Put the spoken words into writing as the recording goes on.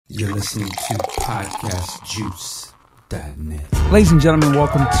You're listening to PodcastJuice.net. Ladies and gentlemen,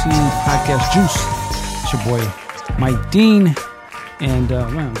 welcome to Podcast Juice. It's your boy, Mike Dean. And,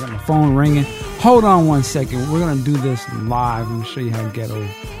 man, I got my phone ringing. Hold on one second. We're going to do this live. I'm going to show you how ghetto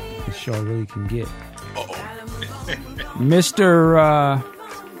this show really can get. Mr.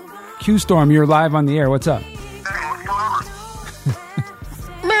 Q-Storm, you're live on the air. What's up?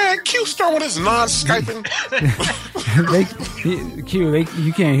 Man, Q-Storm with his non-Skyping. You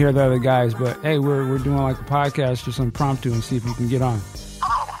can't hear the other guys, but hey, we're doing like a podcast, just impromptu, and see if you can get on.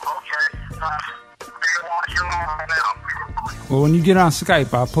 Oh, okay. Well, when you get on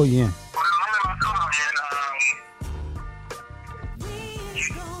Skype, I'll pull you in.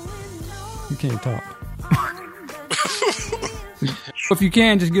 You can't talk. If you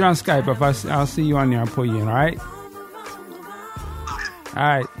can, just get on Skype. I'll see you on there, I'll pull you in, all right? All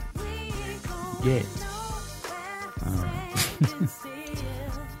right. Yeah.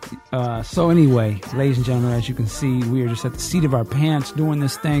 So anyway, ladies and gentlemen, as you can see, we are just at the seat of our pants doing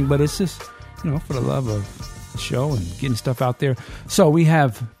this thing, but it's just, for the love of the show and getting stuff out there. So we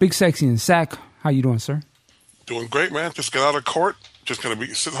have Big Sexy and Sack. How you doing, sir? Doing great, man. Just got out of court. Just going to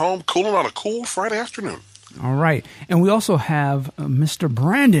be sitting home, cooling on a cool Friday afternoon. All right. And we also have Mr.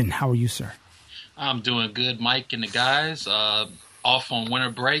 Brandon. How are you, sir? I'm doing good, Mike and the guys. Off on winter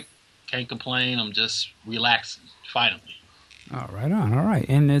break. Can't complain. I'm just relaxing, finally. All right, on. All right.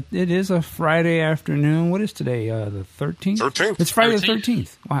 And it is a Friday afternoon. What is today? The 13th? 13th. It's Friday the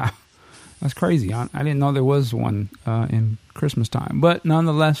 13th. Wow. That's crazy. I didn't know there was one in Christmas time. But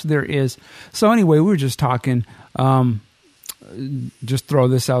nonetheless, there is. So anyway, we were just talking. Just throw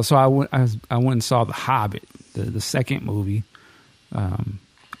this out. So I went and saw The Hobbit, the second movie.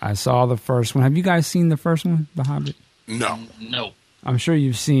 I saw the first one. Have you guys seen the first one, The Hobbit? No. I'm sure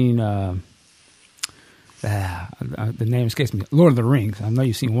you've seen the name escapes me. Lord of the Rings. I know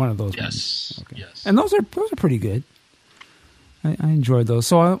you've seen one of those. Yes. Movies. Okay. Yes. And those are pretty good. I enjoyed those.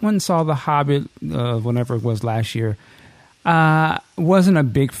 So I went and saw The Hobbit whenever it was last year. Wasn't a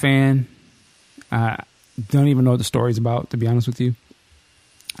big fan. Don't even know what the story's about, to be honest with you.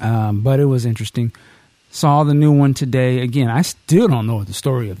 But it was interesting. Saw the new one today. Again, I still don't know what the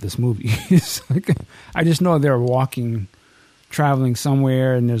story of this movie is. I just know they're traveling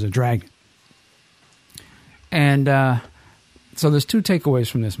somewhere, and there's a dragon. And so there's two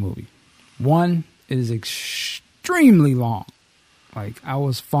takeaways from this movie. One, it is extremely long. Like, I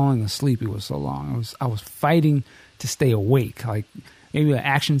was falling asleep. It was so long. I was fighting to stay awake. Like, maybe an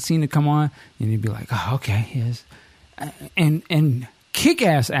action scene to come on, and you'd be like, oh, okay, yes. And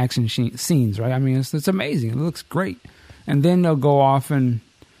kick-ass action scenes, right? I mean, it's amazing. It looks great. And then they'll go off and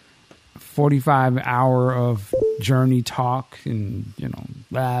 45-hour of journey talk and,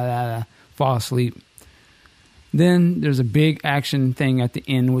 fall asleep. Then there's a big action thing at the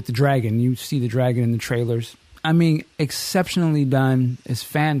end with the dragon. You see the dragon in the trailers. I mean, exceptionally done. It's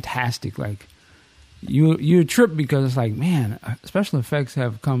fantastic. Like, you trip because it's like, man, special effects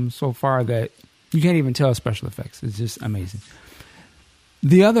have come so far that you can't even tell special effects. It's just amazing.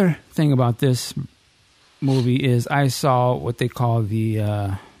 The other thing about this movie is I saw what they call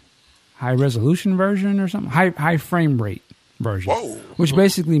the high resolution version or something, high frame rate version. Whoa. Which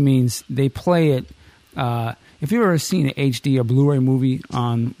basically means they play it. If you've ever seen an HD or Blu-ray movie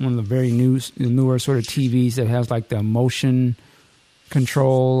on one of the very newer sort of TVs that has like the motion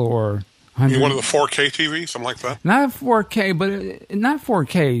control or You mean one of the 4K TVs, something like that? Not 4K,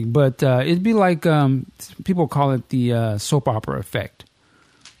 but it'd be like people call it the soap opera effect.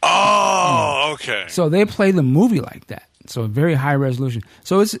 Oh, okay. So they play the movie like that. So very high resolution.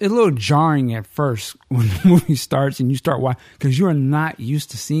 So it's a little jarring at first when the movie starts and you start watching because you're not used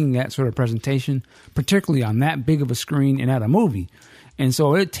to seeing that sort of presentation, particularly on that big of a screen and at a movie. And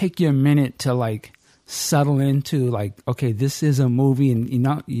so it'd take you a minute to like settle into like, okay, this is a movie,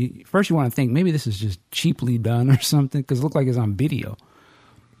 and first you want to think maybe this is just cheaply done or something because it looks like it's on video.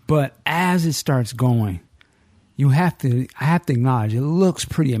 But as it starts going, I have to acknowledge it looks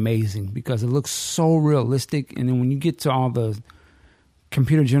pretty amazing because it looks so realistic. And then when you get to all the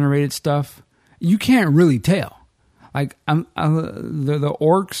computer generated stuff, you can't really tell. Like the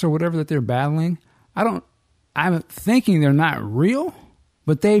orcs or whatever that they're battling, I'm thinking they're not real.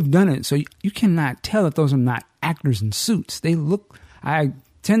 But they've done it, so you cannot tell that those are not actors in suits. I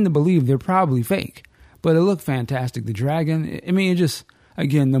tend to believe they're probably fake, but it looked fantastic. The dragon, I mean,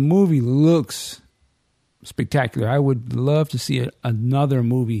 the movie looks spectacular. I would love to see another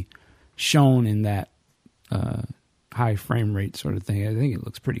movie shown in that high frame rate sort of thing. I think it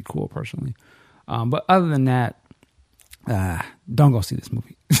looks pretty cool, personally. But other than that, don't go see this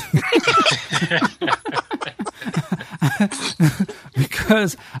movie.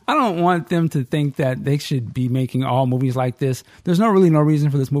 Because I don't want them to think that they should be making all movies like this. There's no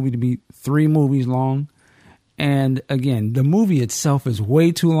reason for this movie to be 3 movies long. And again, the movie itself is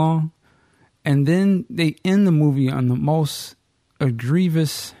way too long. And then they end the movie on the most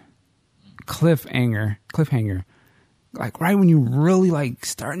egregious cliffhanger. Like right when you really like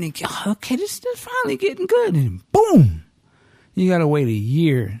starting to get, okay, this is finally getting good. And boom, you got to wait a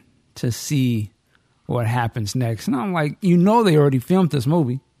year to see what happens next. And I'm like, they already filmed this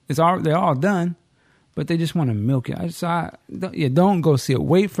movie. They're all done, but they just want to milk it. Don't go see it.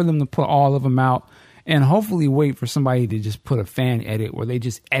 Wait for them to put all of them out, and hopefully wait for somebody to just put a fan edit where they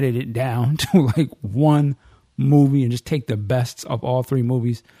just edit it down to like 1 movie and just take the best of all 3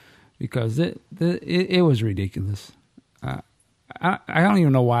 movies, because it was ridiculous. I don't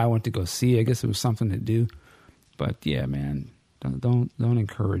even know why I went to go see it. I guess it was something to do, but yeah, man, don't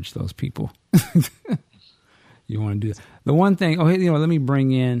encourage those people. You want to do that. The one thing, let me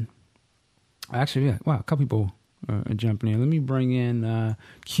bring in, actually, yeah, wow, a couple people are jumping in. Let me bring in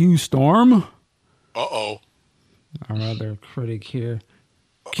Q Storm. Uh-oh. Our other critic here.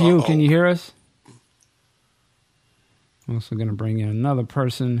 Q, can you hear us? I'm also going to bring in another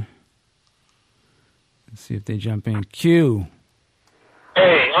person. Let's see if they jump in. Q.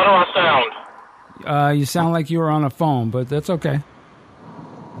 Hey, how do I sound? You sound like you were on a phone, but that's okay.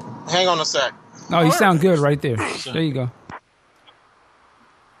 Hang on a sec. No, you sound good right there. There you go.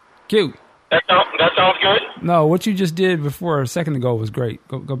 Q. That sounds good? No, what you just did before a second ago was great.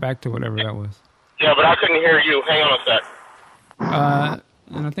 Go back to whatever that was. Yeah, but I couldn't hear you. Hang on a sec.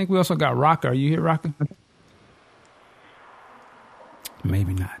 And I think we also got Rocka. Are you here, Rocka?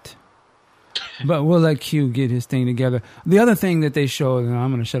 Maybe not. But we'll let Q get his thing together. The other thing that they showed, and I'm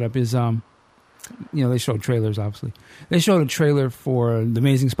going to shut up, is they showed trailers, obviously. They showed a trailer for The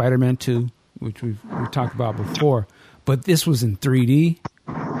Amazing Spider-Man 2, which we've talked about before. But this was in 3D.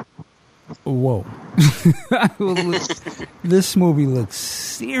 Whoa. This movie looks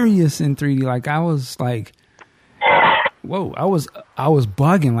serious in 3D. Like, I was like, whoa, I was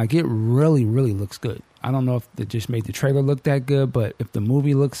bugging. Like, it really, really looks good. I don't know if they just made the trailer look that good, but if the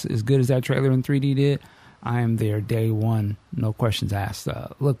movie looks as good as that trailer in 3D did, I am there day one. No questions asked.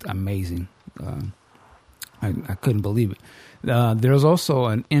 Looked amazing. I couldn't believe it. There's also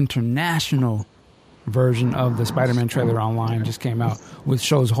an international version of the Spider-Man trailer online, just came out, which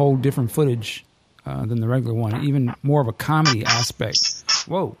shows whole different footage than the regular one, even more of a comedy aspect.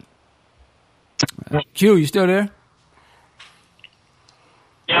 Whoa. Q, you still there?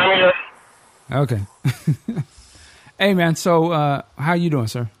 Yeah, I'm here. Okay. Hey, man, so how you doing,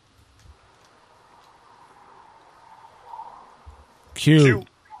 sir? Q.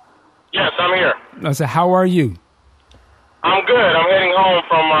 Yes, I'm here. I said, how are you? I'm good. I'm heading home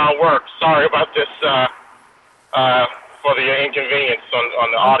from work. Sorry about this for the inconvenience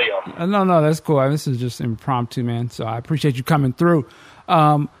on the audio. No, that's cool. This is just impromptu, man. So I appreciate you coming through.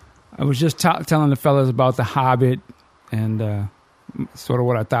 I was just telling the fellas about The Hobbit and sort of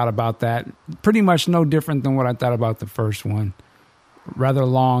what I thought about that. Pretty much no different than what I thought about the first one. Rather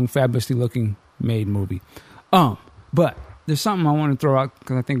long, fabulously looking made movie. But there's something I want to throw out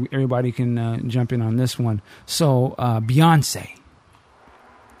because I think everybody can jump in on this one. So Beyonce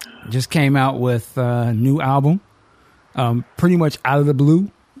just came out with a new album, pretty much out of the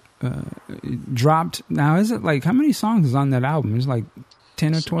blue. Dropped. Now, is it like, how many songs is on that album? It's like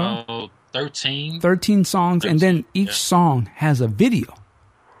 10 or 12? 13. 13 songs, 13, and then each song has a video.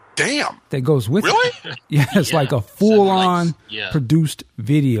 Damn. That goes with really? it. Yeah, it's like a full-on produced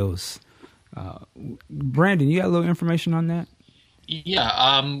videos. Brandon, you got a little information on that?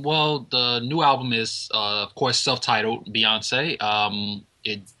 Yeah. Well, the new album is, of course, self-titled Beyonce.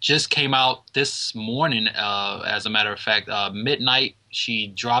 It just came out this morning, as a matter of fact. Midnight, she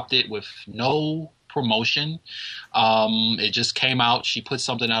dropped it with no promotion. It just came out. She put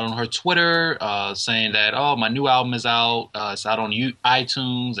something out on her Twitter saying that, my new album is out. It's out on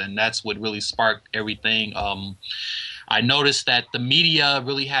iTunes, and that's what really sparked everything. I noticed that the media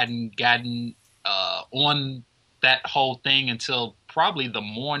really hadn't gotten on that whole thing until probably the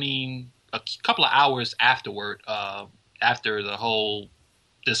morning, a couple of hours afterward, after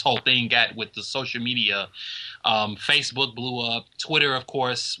this whole thing got with the social media. Facebook blew up. Twitter, of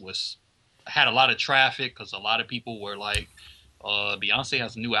course, had a lot of traffic because a lot of people were like, Beyonce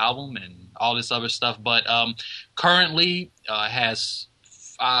has a new album and all this other stuff. But currently has...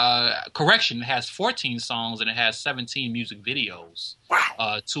 it has 14 songs and it has 17 music videos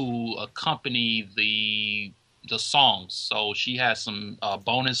to accompany the the songs. So she has some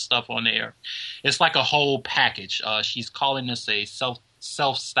bonus stuff on there. It's like a whole package. She's calling this a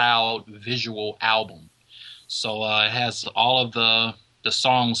self-styled visual album. So it has all of the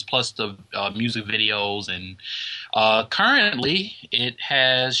songs plus the music videos, and currently it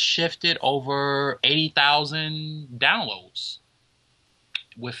has shifted over 80,000 downloads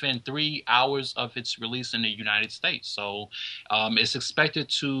within 3 hours of its release in the United States. So it's expected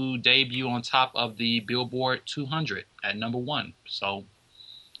to debut on top of the Billboard 200 at number 1. So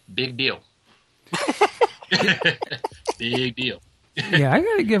big deal. Big deal. Yeah, I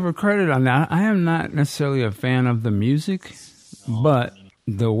got to give her credit on that. I am not necessarily a fan of the music, but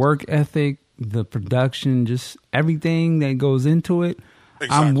the work ethic, the production, just everything that goes into it,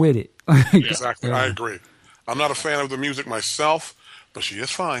 I'm with it. Exactly. I agree. I'm not a fan of the music myself, but she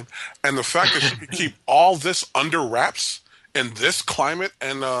is fine. And the fact that she can keep all this under wraps in this climate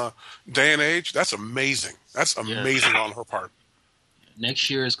and day and age, that's amazing. That's amazing on her part. Next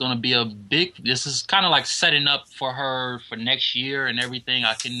year is going to be this is kind of like setting up for her for next year and everything.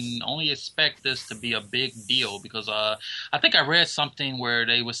 I can only expect this to be a big deal because I think I read something where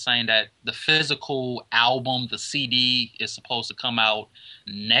they were saying that the physical album, the CD, is supposed to come out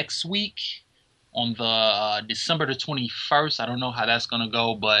next week on the December the 21st. I don't know how that's going to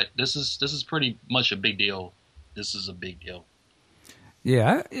go, but this is pretty much a big deal. This is a big deal.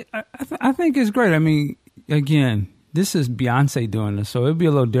 Yeah, I think it's great. I mean, again, this is Beyonce doing this, so it'd be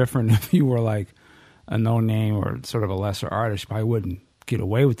a little different if you were like a no-name or sort of a lesser artist. You probably wouldn't get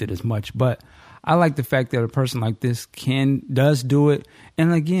away with it as much. But I like the fact that a person like this does do it.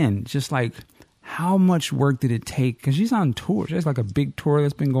 And again, just like how much work did it take? Because she's on tour. There's like a big tour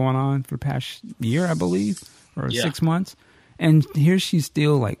that's been going on for the past year, I believe, or 6 months. And here she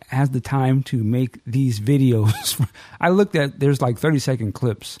still like has the time to make these videos. I looked at, there's like 30-second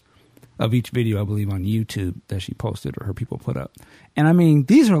clips of each video, I believe, on YouTube that she posted or her people put up. And I mean,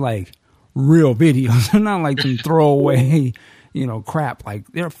 these are like real videos. They're not like some throwaway, crap. Like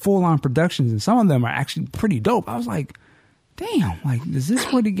they're full-on productions, and some of them are actually pretty dope. I was like, damn, like, is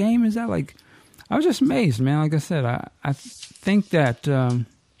this where the game is at? Like, I was just amazed, man. Like I said, I think that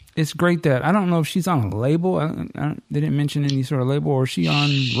it's great that, I don't know if she's on a label. They didn't mention any sort of label, or is she on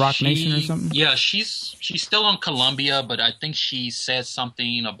Rock Nation or something? Yeah, she's still on Columbia, but I think she said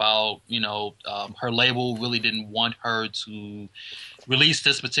something about, her label really didn't want her to release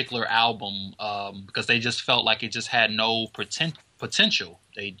this particular album because they just felt like it just had no potential.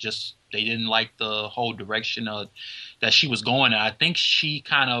 They didn't like the whole direction that she was going. And I think she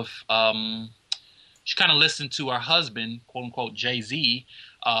kind of listened to her husband, quote unquote, Jay-Z,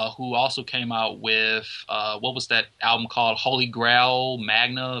 who also came out with, what was that album called? Holy Grail,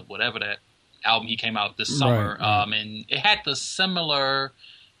 Magna, whatever that album he came out this summer. Right. And it had the similar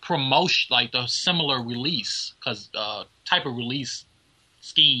promotion, like the similar release, type of release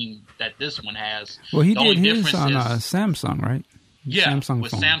scheme that this one has. Well, he did his on Samsung, right? Yeah, Samsung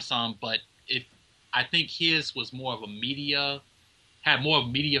with phone. Samsung, but I think his was more of a media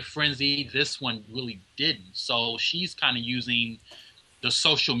frenzy. This one really didn't. So she's kind of using the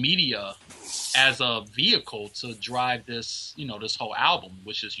social media as a vehicle to drive this, this whole album,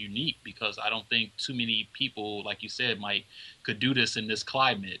 which is unique because I don't think too many people, like you said, could do this in this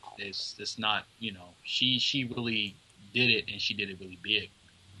climate. It's not, she really did it, and she did it really big.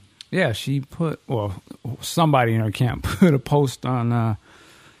 Yeah, somebody in her camp put a post on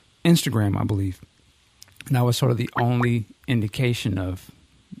Instagram, I believe. And that was sort of the only indication of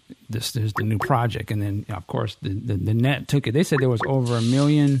this is the new project. And then, of course, the net took it. They said there was over 1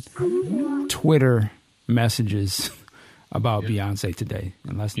 million Twitter messages about Beyonce today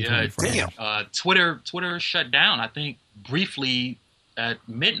in less than 24 hours. Twitter shut down, I think, briefly at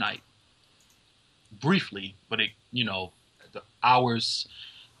midnight. Briefly, but it, the hours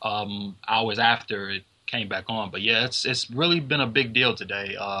after it came back on. But yeah, it's really been a big deal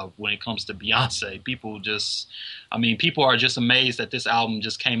today when it comes to Beyonce. People are just amazed that this album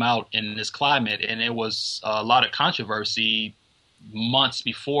just came out in this climate, and there was a lot of controversy months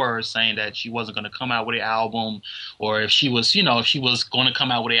before saying that she wasn't going to come out with an album, or if she was going to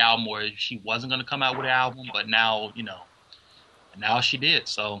come out with an album, or if she wasn't going to come out with an album. But now, now she did.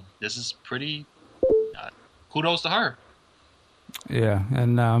 So this is pretty kudos to her. Yeah,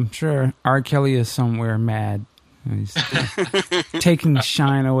 and I'm sure R. Kelly is somewhere mad. He's taking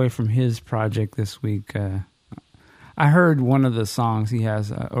shine away from his project this week. I heard one of the songs he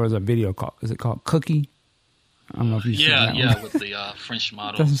has, or the video called, is it called Cookie? I don't know if you've seen that one. With the French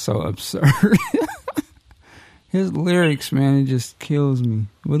model. That's so absurd. His lyrics, man, it just kills me.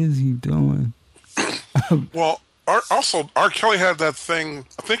 What is he doing? Well, also, R. Kelly had that thing,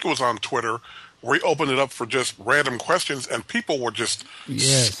 I think it was on Twitter, where he opened it up for just random questions, and people were just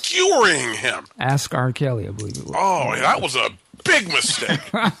skewering him. Ask R. Kelly, I believe it was. Oh, that was a big mistake.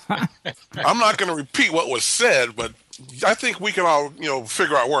 I'm not going to repeat what was said, but I think we can all,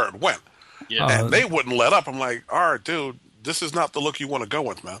 figure out where it went. Yeah. And they wouldn't let up. I'm like, all right, dude, this is not the look you want to go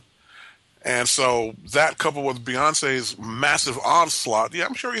with, man. And so that coupled with Beyonce's massive onslaught,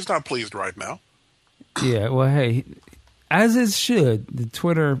 I'm sure he's not pleased right now. Yeah, well, hey, as it should, the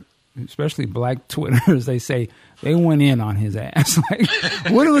Twitter, especially black Twitter, as they say, they went in on his ass. Like,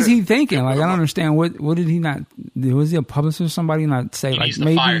 what was he thinking? Like, I don't understand. What did he not? Was he a publicist or somebody not say? He like, needs to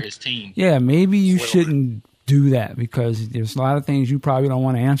maybe fire his team. Yeah, maybe you shouldn't do that because there's a lot of things you probably don't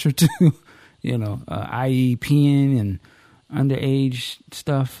want to answer to. I.e., peeing and underage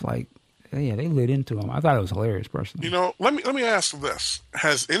stuff. Like, yeah, they lit into him. I thought it was hilarious, personally. Let me ask this: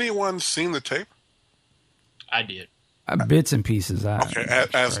 has anyone seen the tape? I did. Bits and pieces.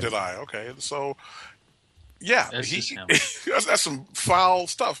 As did I. Okay, so yeah, that's some foul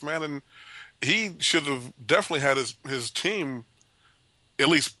stuff, man, and he should have definitely had his team at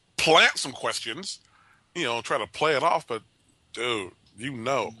least plant some questions, try to play it off. But dude,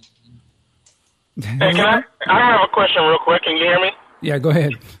 Hey, I have a question real quick. Can you hear me? Yeah, go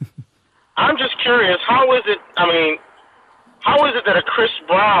ahead. I'm just curious. How is it that a Chris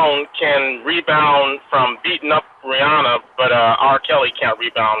Brown can rebound from beating up Rihanna, but R. Kelly can't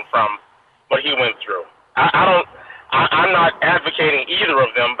rebound from what he went through? I'm not advocating either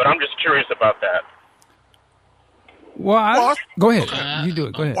of them, but I'm just curious about that. Well, go ahead. You do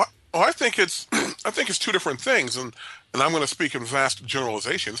it. Go ahead. Well, I think it's two different things, and I'm going to speak in vast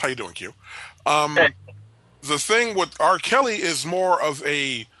generalizations. How you doing, Q? The thing with R. Kelly is more of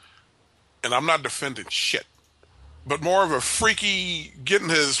a, and I'm not defending shit, but more of a freaky, getting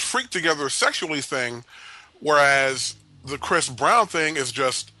his freak together sexually thing, whereas the Chris Brown thing is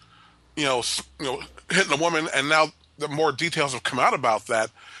just, hitting a woman, and now the more details have come out about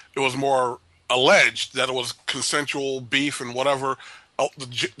that. It was more alleged that it was consensual beef and whatever.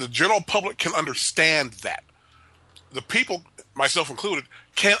 The general public can understand that. The people, myself included,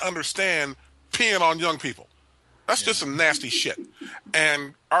 can't understand peeing on young people. That's just some nasty shit.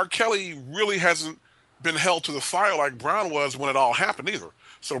 And R. Kelly really hasn't been held to the fire like Brown was when it all happened either.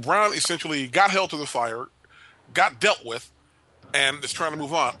 So Brown essentially got held to the fire, got dealt with, and is trying to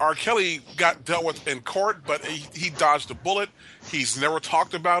move on. R. Kelly got dealt with in court, but he dodged a bullet. He's never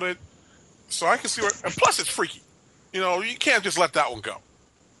talked about it. So I can see where, and plus it's freaky. You can't just let that one go.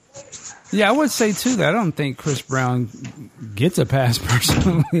 Yeah, I would say, too, that I don't think Chris Brown gets a pass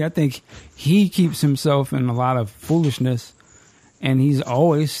personally. I think he keeps himself in a lot of foolishness, and he's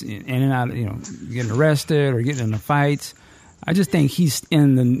always in and out, getting arrested or getting into fights. I just think he's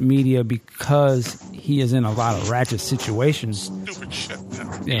in the media because he is in a lot of ratchet situations. Stupid shit.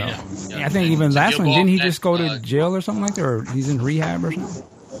 Yeah. I think even last one, didn't he just go to jail or something like that, or he's in rehab or something?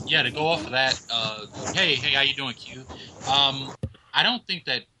 Yeah, to go off of that, hey, how you doing, Q? I don't think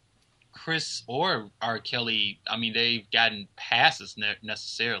that Chris or R. Kelly, they've gotten passes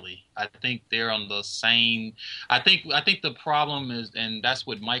necessarily. I think they're on the same. I think the problem is, and that's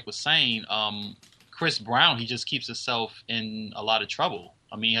what Mike was saying. Chris Brown, he just keeps himself in a lot of trouble.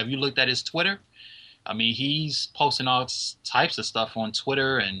 Have you looked at his Twitter? He's posting all types of stuff on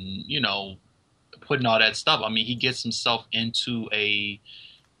Twitter and putting all that stuff. He gets himself into a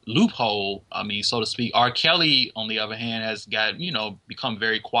loophole, so to speak. R. Kelly, on the other hand, has got, become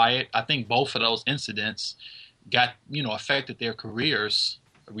very quiet. I think both of those incidents got, affected their careers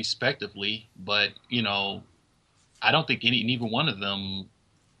respectively. But, I don't think neither one of them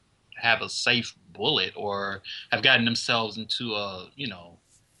have a safe bullet or have gotten themselves into a,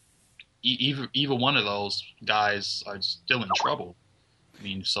 either one of those guys are still in trouble,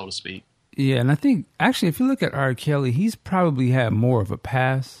 so to speak. Yeah, and I think, actually, if you look at R. Kelly, he's probably had more of a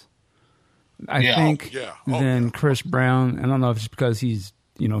pass, I think, than Chris Brown. I don't know if it's because he's,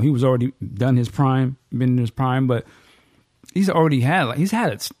 he was already been in his prime, but he's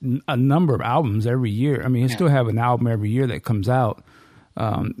had a number of albums every year. He'll still have an album every year that comes out.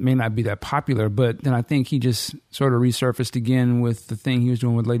 May not be that popular, but then I think he just sort of resurfaced again with the thing he was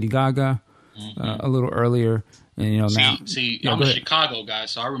doing with Lady Gaga a little earlier. And, I'm a Chicago guy,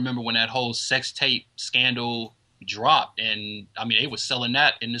 so I remember when that whole sex tape scandal dropped, and they were selling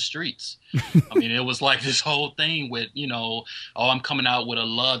that in the streets. It was like this whole thing with, I'm coming out with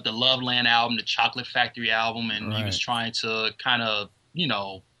the Loveland album, the Chocolate Factory album, and he was trying to kind of,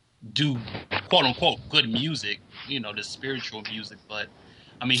 do quote unquote good music, the spiritual music. But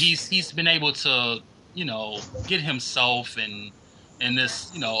he's been able to, get himself in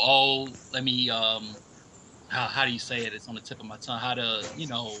this, let me how do you say it? It's on the tip of my tongue. How to,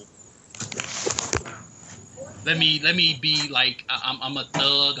 Let me be like I'm a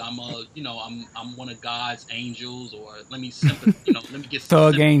thug. I'm one of God's angels, or let me let me get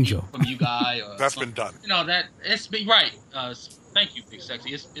thug angel from you guy. Or that's been done. That it's been right. Thank you, Big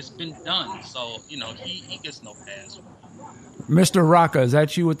Sexy. It's been done. So he gets no pass. Mr. Rocka, is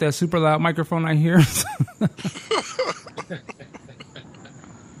that you with that super loud microphone I hear?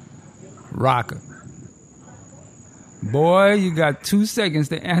 Rocka. Boy, you got 2 seconds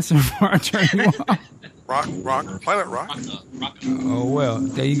to answer before I turn you off. Planet Rock. Oh, well,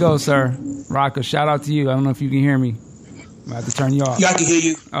 there you go, sir. Rocka, shout out to you. I don't know if you can hear me. I'm going to have to turn you off. Yeah, I can hear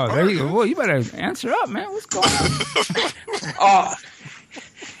you. Oh, there you go. Well, you better answer up, man. What's going on?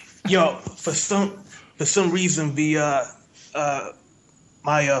 Yo, for some reason,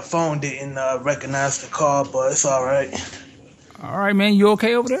 my phone didn't recognize the call, but it's all right. All right, man. You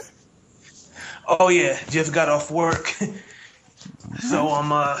okay over there? Oh yeah, just got off work, so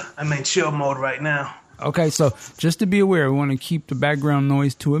I'm in chill mode right now. Okay, so just to be aware, we want to keep the background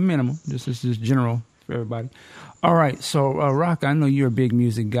noise to a minimum. This is just general for everybody. All right, so Rock, I know you're a big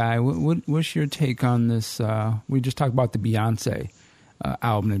music guy. What's your take on this? We just talked about the Beyonce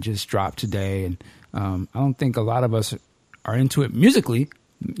album that just dropped today, and I don't think a lot of us are into it musically.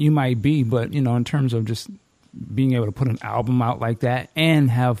 You might be, but in terms of just being able to put an album out like that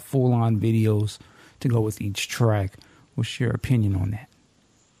and have full-on videos to go with each track, what's your opinion on that?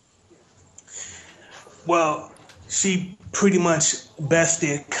 Well, she pretty much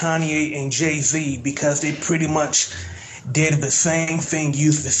bested Kanye and Jay-Z because they pretty much did the same thing,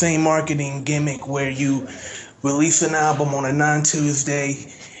 used the same marketing gimmick where you release an album on a non-Tuesday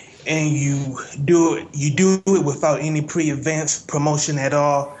and you do it without any pre-advance promotion at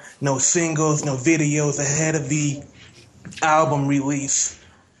all. No singles, no videos ahead of the album release.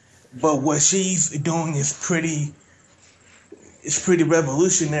 But what she's doing is pretty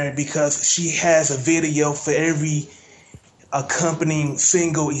revolutionary because she has a video for every accompanying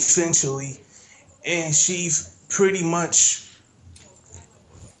single essentially. And she's pretty much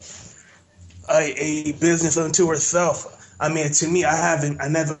a business unto herself. I mean, to me, I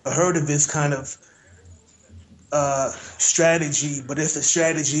never heard of this kind of strategy, but it's a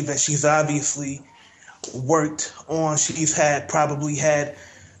strategy that she's obviously worked on. She's probably had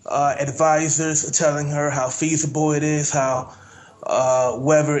advisors telling her how feasible it is, how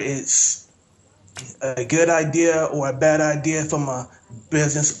whether it's a good idea or a bad idea from a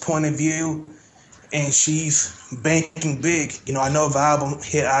business point of view, and she's banking big. I know if the album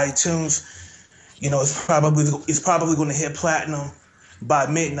hit iTunes, it's probably going to hit platinum by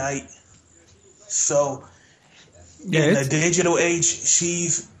midnight. So in the digital age,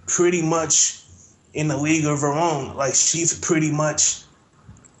 she's pretty much in a league of her own. Like, she's pretty much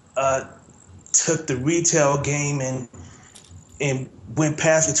took the retail game and went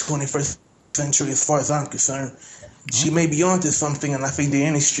past the 21st century as far as I'm concerned. She may be onto something, and I think the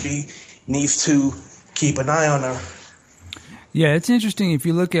industry needs to keep an eye on her. Yeah, it's interesting. If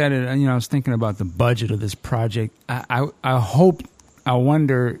you look at it, I was thinking about the budget of this project. I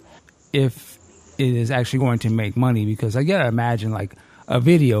wonder if it is actually going to make money, because I gotta imagine, like, a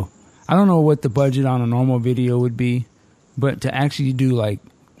video. I don't know what the budget on a normal video would be, but to actually do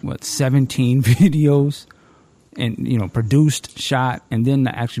 17 videos and produced, shot, and then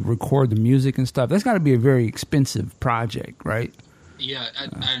to actually record the music and stuff, that's got to be a very expensive project, right? Yeah,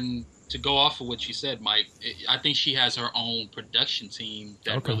 and to go off of what you said, Mike, I think she has her own production team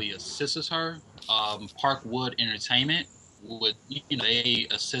that really assists her. Parkwood Entertainment they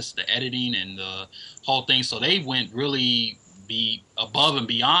assist the editing and the whole thing, so they went really be above and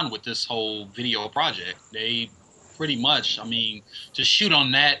beyond with this whole video project. They pretty much, to shoot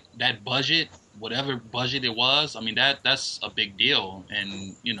on that budget, whatever budget it was, that's a big deal,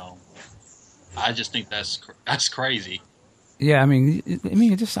 and I just think that's crazy. Yeah,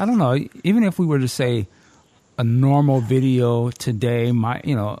 just, I don't know. Even if we were to say a normal video today,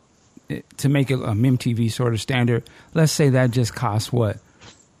 to make it an MTV sort of standard, let's say that just costs what?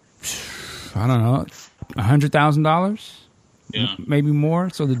 I don't know, $100,000? Yeah. Maybe more.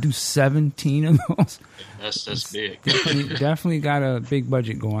 So to do 17 of those, that's big. Definitely got a big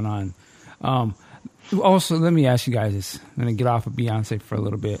budget going on. Also, let me ask you guys this. I'm going to get off of Beyonce for a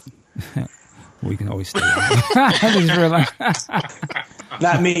little bit. We can always stay on. I just realized.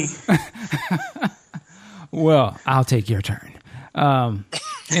 Not me. Well, I'll take your turn.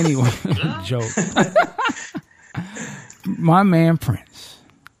 Anyway, joke. My man Prince.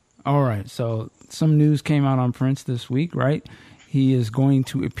 All right, so some news came out on Prince this week, right? He is going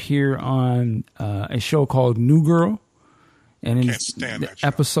to appear on a show called New Girl. And in the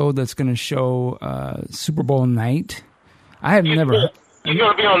episode that's going to show Super Bowl night. I have never He's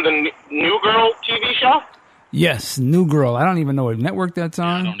going to be on the New Girl TV show? Yes, New Girl. I don't even know what network that's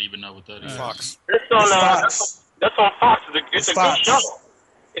on. I don't even know what that is. Fox. It's on Fox. That's on Fox. It's a good show.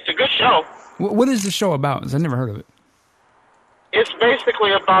 It's a good show. What is the show about? 'Cause I've never heard of it. It's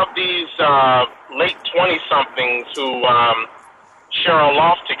basically about these late 20-somethings who share a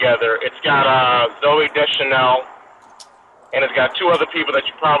loft together. It's got Zooey Deschanel, and it's got two other people that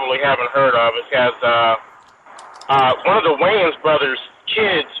you probably haven't heard of. It has one of the Wayans brothers'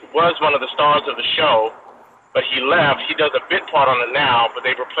 kids was one of the stars of the show, but he left. He does a bit part on it now, but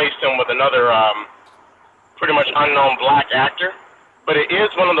they replaced him with another pretty much unknown black actor. But it is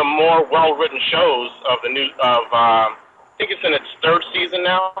one of the more well-written shows of the new I think it's in its third season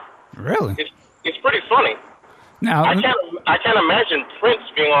now. Really? It's pretty funny. Now I can't imagine Prince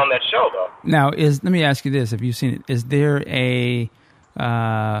being on that show though. Now let me ask you this: have you seen it? Is there a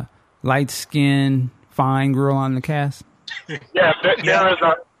light-skinned fine girl on the cast? Yeah, there is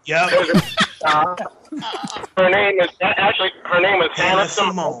a. Yeah. Her name is Hannah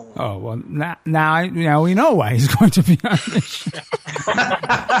Simone. Oh well, now we know why he's going to be on this show.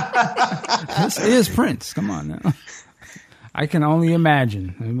 This is Prince. Come on now. I can only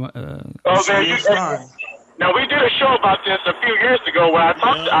imagine. Now we did a show about this a few years ago where I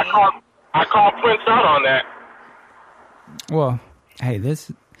called Prince out on that. Well, hey,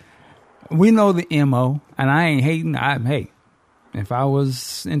 we know the MO, and I ain't hating. Hey, if I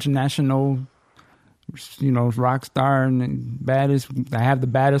was international, rock star and baddest, I have the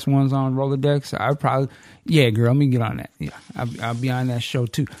baddest ones on Rolodex, I'd probably, girl, let me get on that. Yeah, I'll be on that show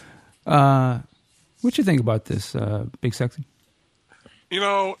too. What you think about this, Big Sexy?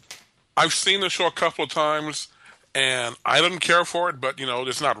 I've seen the show a couple of times, and I didn't care for it, but,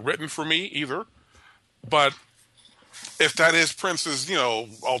 it's not written for me either. But if that is Prince's,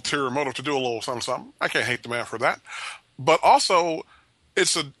 ulterior motive to do a little something, I can't hate the man for that. But also,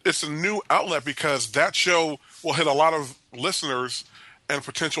 it's a new outlet because that show will hit a lot of listeners and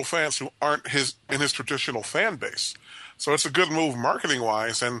potential fans who aren't in his traditional fan base. So it's a good move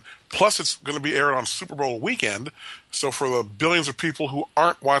marketing-wise, and plus it's going to be aired on Super Bowl weekend. So for the billions of people who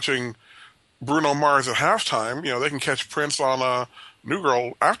aren't watching Bruno Mars at halftime, they can catch Prince on New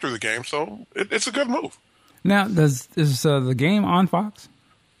Girl after the game. So it's a good move. Now, is the game on Fox?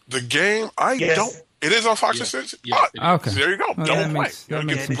 The game, it is on Fox. Yeah. Okay. So there you go. Well, Double play. That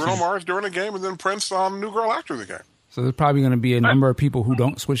Get Bruno Mars during the game, and then Prince on New Girl after the game. So there's probably going to be a number of people who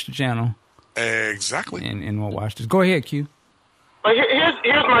don't switch the channel. Exactly. And will watch this. Go ahead, Q. But here's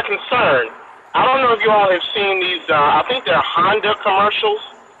my concern. I don't know if you all have seen these, I think they're Honda commercials,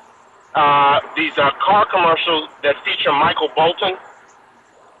 these car commercials that feature Michael Bolton.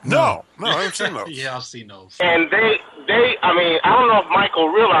 No, I haven't seen those. Yeah, I've seen those. And I don't know if Michael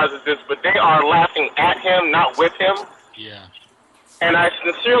realizes this, but they are laughing at him, not with him. Yeah. And I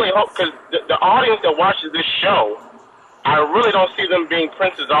sincerely hope, because the audience that watches this show, I really don't see them being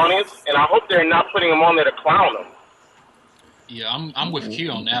Prince's audience, and I hope they're not putting him on there to clown him. Yeah, I'm with Q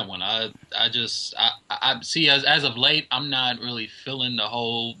on that one. I see as of late, I'm not really feeling the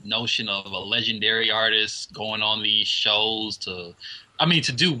whole notion of a legendary artist going on these shows to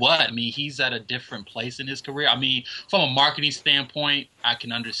do what? I mean, he's at a different place in his career. I mean, from a marketing standpoint, I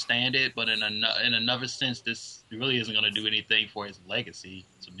can understand it, but in another sense, this really isn't going to do anything for his legacy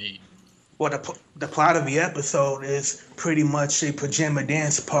to me. Well, the plot of the episode is pretty much a pajama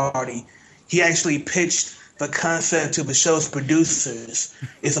dance party. He actually pitched the concept to the show's producers.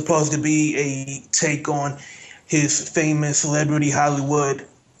 It's supposed to be a take on his famous celebrity Hollywood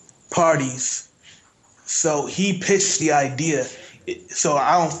parties. So he pitched the idea. So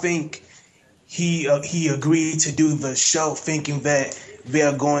I don't think he agreed to do the show thinking that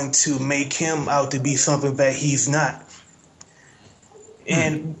they're going to make him out to be something that he's not.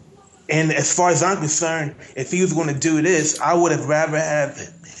 And as far as I'm concerned, if he was going to do this, I would rather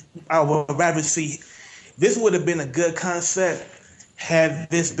see. This would have been a good concept had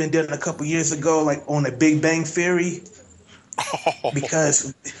this been done a couple years ago, like on The Big Bang Theory,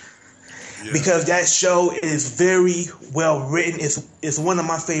 because that show is very well written. It's one of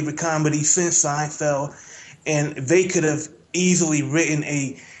my favorite comedies since Seinfeld, and they could have easily written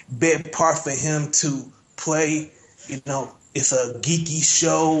a bit part for him to play. It's a geeky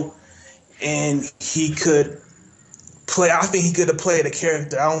show, and he could play. I think he could have played a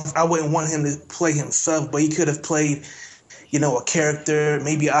character. I wouldn't want him to play himself, but he could have played, a character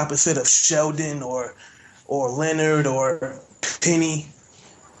maybe opposite of Sheldon or Leonard or Penny.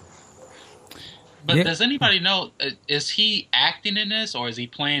 But does anybody know, is he acting in this, or is he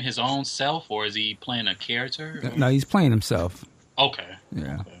playing his own self, or is he playing a character? No, he's playing himself. Okay.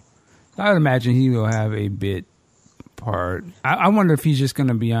 Yeah. Okay. I would imagine he will have a bit part. I wonder if he's just going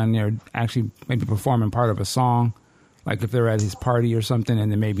to be on there actually maybe performing part of a song. Like if they're at his party or something,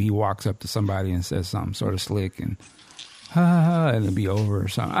 and then maybe he walks up to somebody and says something sort of slick and and it'll be over or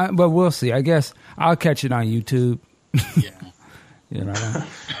something. But we'll see. I guess I'll catch it on YouTube. Yeah. You know,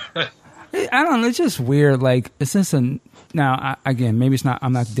 I don't know. It's just weird. Like, it's just again, maybe it's not,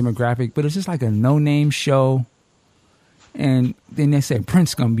 I'm not the demographic, but it's just like a no-name show. And then they say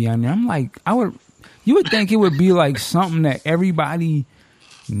Prince gonna be on there. I'm like, you would think it would be like something that everybody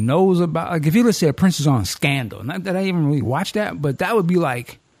knows about. Like if you let's say Prince is on Scandal, not that I even really watch that, but that would be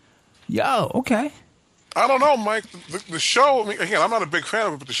like, yo, okay. I don't know, Mike. The show, I mean, again, I'm not a big fan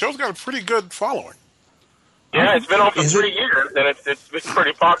of it, but the show's got a pretty good following. Yeah, it's been on for 3 years, and it's been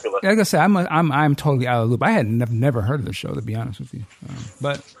pretty popular. Like I said, I'm totally out of the loop. I had never heard of the show, to be honest with you.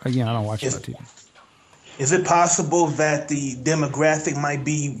 But again, I don't watch it on TV. Is it possible that the demographic might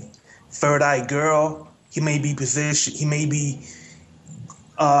be Third Eye Girl? He may be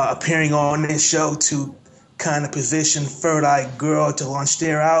appearing on this show to kind of position Third Eye Girl to launch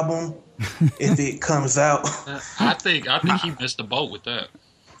their album if it comes out. I think he missed the boat with that.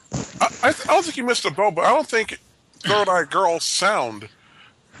 I don't think you missed a boat, but I don't think Third Eye Girl's sound,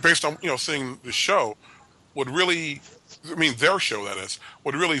 based on seeing the show, would really, I mean their show that is,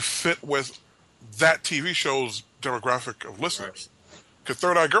 would really fit with that TV show's demographic of listeners. Because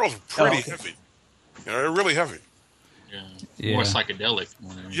Third Eye Girl's pretty heavy. They're really heavy. Yeah. More psychedelic.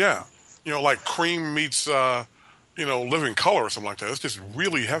 Yeah. Like Cream meets Living Color or something like that. It's just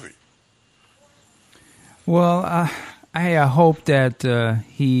really heavy. Well, I hope that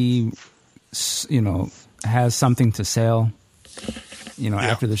he, has something to sell,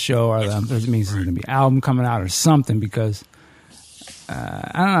 after the show, or that means there's going to be an album coming out or something. Because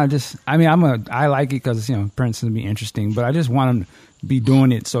I don't know, I like it because Prince is going to be interesting, but I just want him to be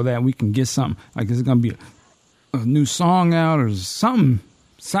doing it so that we can get something. Like, is it going to be a new song out or something?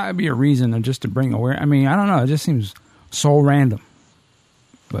 It's not be a reason just to bring awareness. I mean, I don't know. It just seems so random,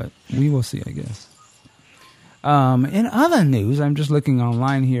 but we will see, I guess. In other news, I'm just looking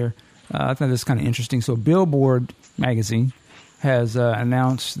online here. I thought this is kind of interesting. So Billboard magazine has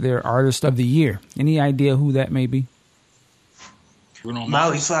announced their Artist of the Year. Any idea who that may be?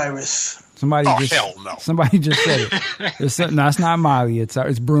 Miley Cyrus. Hell no. Somebody just said it. No, it's not Miley.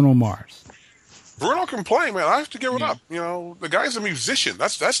 It's Bruno Mars. Bruno can play, man. I have to give it up. The guy's a musician.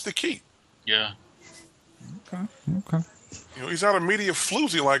 That's the key. Yeah. Okay. He's not a media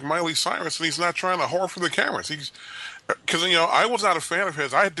floozy like Miley Cyrus, and he's not trying to whore for the cameras. Because I was not a fan of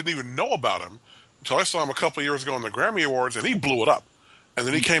his. I didn't even know about him until I saw him a couple of years ago in the Grammy Awards, and he blew it up. And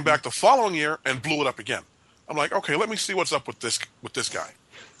then he came back the following year and blew it up again. I'm like, okay, let me see what's up with this guy.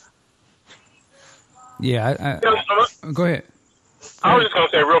 Yeah, go ahead. I was just going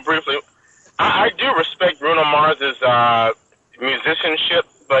to say real briefly, I do respect Bruno Mars's musicianship,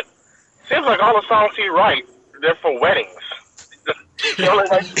 but it seems like all the songs he writes, they're for weddings. You only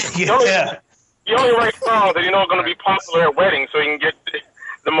write songs that are going to be popular at weddings so he can get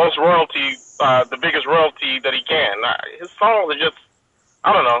the most royalty, the biggest royalty that he can. His songs are just,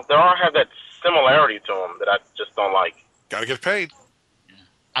 I don't know, they all have that similarity to them that I just don't like. Gotta get paid.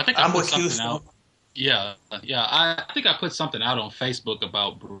 I think I put something out. Yeah. I think I put something out on Facebook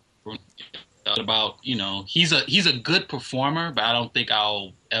about he's a good performer, but I don't think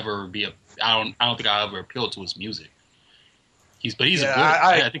I'll ever I don't think I'll ever appeal to his music. I think he's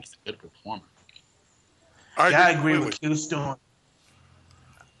a good performer. I agree with Q Storm.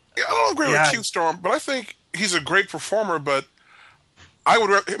 Yeah, I don't agree with Q Storm, but I think he's a great performer. But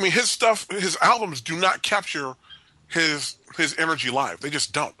his albums do not capture his energy live. They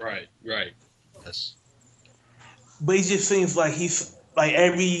just don't. Right. Yes. But it just seems like he's like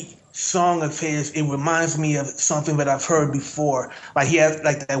every song of his. It reminds me of something that I've heard before. Like he has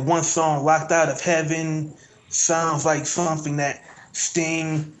like that one song, "Locked Out of Heaven." Sounds like something that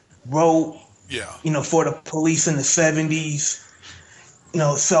Sting wrote, for the Police in the 70s.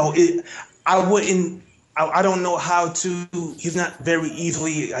 So I don't know how to, he's not very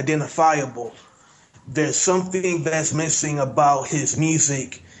easily identifiable. There's something that's missing about his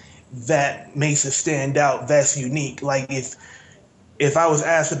music that makes it stand out, that's unique. Like if I was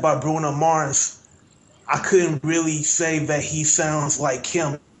asked about Bruno Mars, I couldn't really say that he sounds like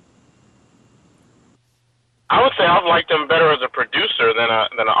him. I would say I've liked him better as a producer than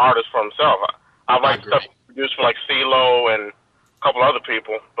an artist for himself. I've liked stuff produced for like CeeLo and a couple other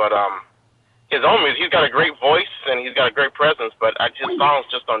people, but his own music, he's got a great voice and he's got a great presence, but his songs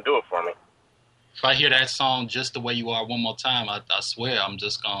just don't do it for me. If I hear that song "Just the Way You Are" one more time, I swear I'm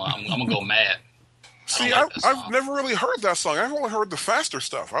gonna go mad. See, I've never really heard that song. I've only heard the faster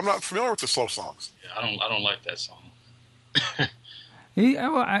stuff. I'm not familiar with the slow songs. Yeah, I don't like that song.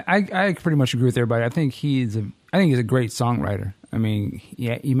 I pretty much agree with everybody. I think he's a great songwriter. I mean,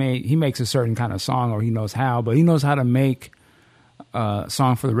 yeah, he makes a certain kind of song, or he knows how, but he knows how to make a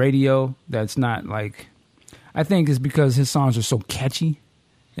song for the radio that's not like. I think it's because his songs are so catchy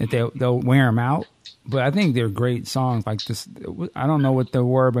that they'll wear him out. But I think they're great songs. Like this, I don't know what they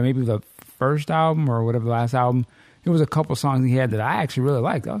were, but maybe the first album or whatever the last album, there was a couple songs he had that I actually really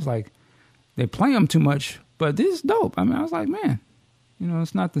liked. I was like, they play them too much, but this is dope. I mean, I was like, man, you know,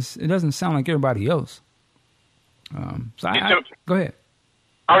 it's not this. It doesn't sound like everybody else. Go ahead.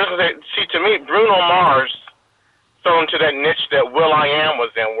 I was going to say, to me, Bruno Mars fell into that niche that will.i.am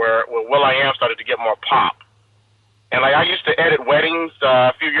was in, where will.i.am started to get more pop. And like I used to edit weddings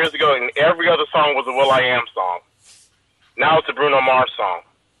a few years ago, and every other song was a will.i.am song. Now it's a Bruno Mars song.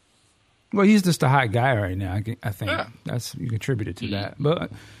 Well, he's just a hot guy right now. I think that's you contributed to that.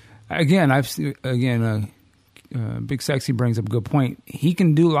 But again, Big Sexy brings up a good point. He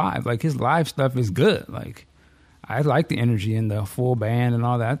can do live. Like his live stuff is good. Like I like the energy in the full band and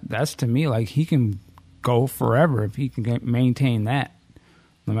all that. That's to me like he can go forever if he can maintain that.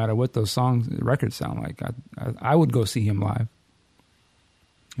 No matter what those records sound like, I would go see him live.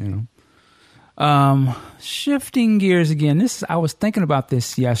 You know, shifting gears again. I was thinking about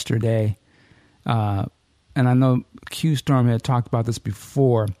this yesterday, and I know Q Storm had talked about this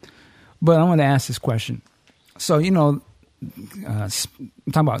before, but I want to ask this question. So you know, I'm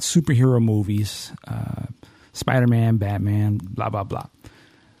talking about superhero movies, Spider-Man, Batman, blah blah blah.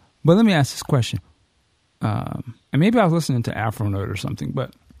 But let me ask this question. And maybe I was listening to Afronote or something,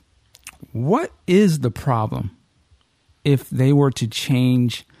 but what is the problem if they were to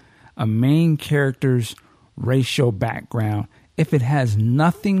change a main character's racial background if it has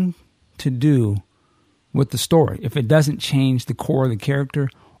nothing to do with the story, if it doesn't change the core of the character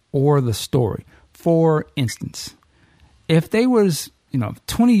or the story? For instance, if they was,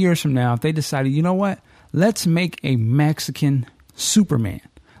 20 years from now, if they decided, you know what, let's make a Mexican Superman.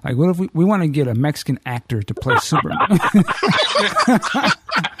 Like, what if we want to get a Mexican actor to play Superman?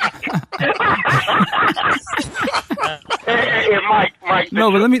 Hey, Mike. No,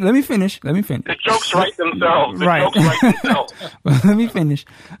 but let me finish. The jokes write themselves. But let me finish.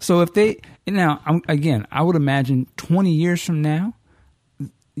 So if I would imagine 20 years from now,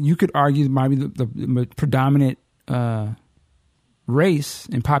 you could argue maybe the predominant race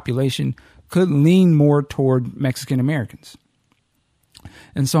and population could lean more toward Mexican Americans.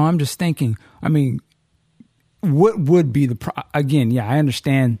 And so I'm just thinking, I mean, what would be again, I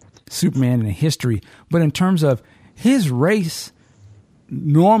understand Superman and the history, but in terms of his race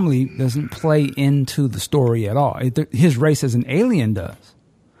normally doesn't play into the story at all. His race as an alien does,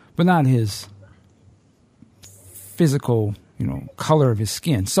 but not his physical, color of his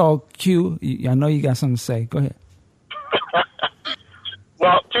skin. So Q, I know you got something to say. Go ahead.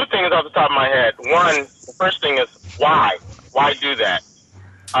 Well, two things off the top of my head. One, the first thing is why? Why do that?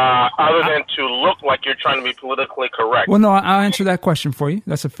 Other than to look like you're trying to be politically correct. Well, no, I'll answer that question for you.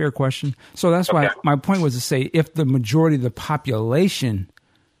 That's a fair question. So that's why my point was to say if the majority of the population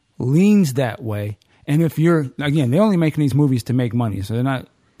leans that way, and if they're only making these movies to make money, so they're not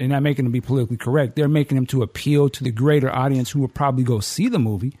making them to be politically correct. They're making them to appeal to the greater audience who will probably go see the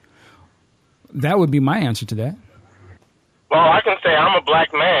movie. That would be my answer to that. Well, I can say I'm a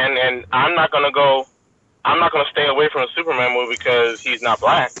black man, and I'm not going to stay away from a Superman movie because he's not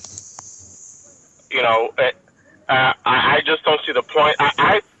black. I just don't see the point.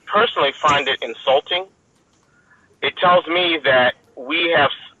 I personally find it insulting. It tells me that we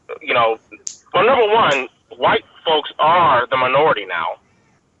have, well, number one, white folks are the minority now.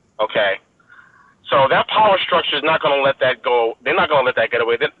 Okay? So that power structure is not going to let that go. They're not going to let that get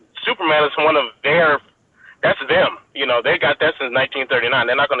away. Superman is one of that's them. They got that since 1939.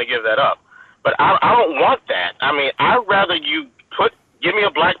 They're not going to give that up. But I don't want that. I mean, I'd rather you give me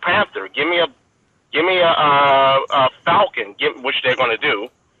a Black Panther, give me a Falcon, which they're going to do.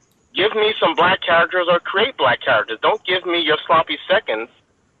 Give me some black characters or create black characters. Don't give me your sloppy seconds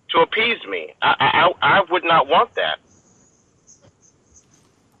to appease me. I would not want that.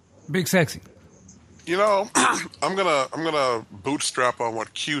 Big Sexy. I'm gonna bootstrap on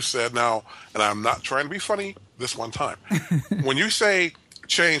what Q said now, and I'm not trying to be funny this one time. When you say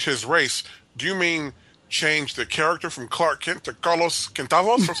change his race, do you mean change the character from Clark Kent to Carlos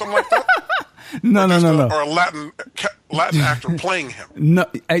Quintavos or something like that? No. Or a Latin actor playing him? No,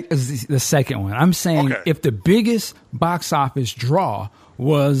 the second one. I'm saying if the biggest box office draw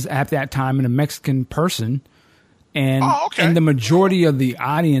was at that time in a Mexican person, and the majority of the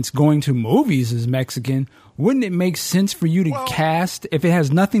audience going to movies is Mexican, wouldn't it make sense for you to cast if it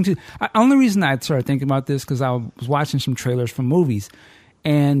has nothing to? Only reason I started thinking about this because I was watching some trailers for movies,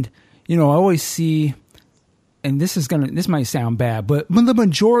 and I always see, and this might sound bad, but the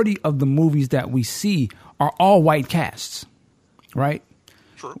majority of the movies that we see are all white casts, right?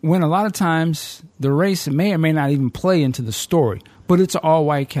 True. When a lot of times the race may or may not even play into the story, but it's an all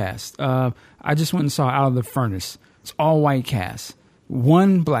white cast. I just went and saw Out of the Furnace. It's all white cast.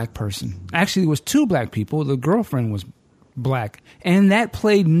 One black person. Actually, it was two black people. The girlfriend was black, and that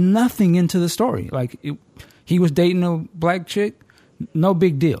played nothing into the story. Like he was dating a black chick, no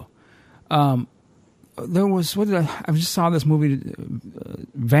big deal. There was I just saw this movie,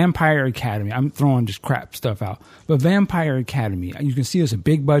 Vampire Academy. I'm throwing just crap stuff out, but Vampire Academy. You can see it's a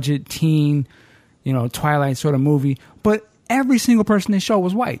big budget teen, Twilight sort of movie, but every single person they show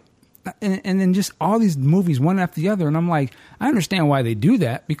was white. And then just all these movies, one after the other. And I'm like, I understand why they do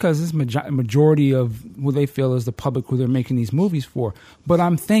that because it's majority of who they feel is the public who they're making these movies for. But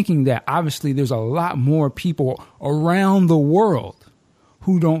I'm thinking that obviously there's a lot more people around the world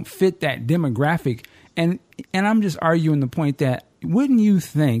who don't fit that demographic. And I'm just arguing the point that wouldn't you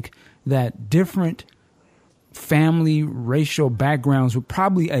think that different family, racial backgrounds would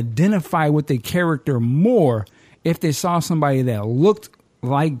probably identify with the character more if they saw somebody that looked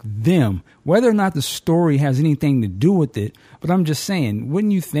like them, whether or not the story has anything to do with it. But I'm just saying,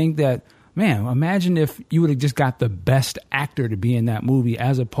 wouldn't you think that, man, imagine if you would have just got the best actor to be in that movie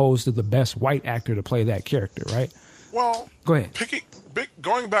as opposed to the best white actor to play that character, right? Well, go ahead.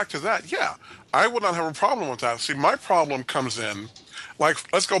 Going back to that, yeah, I would not have a problem with that. See, my problem comes in, like,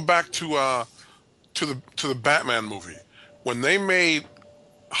 let's go back to the Batman movie. When they made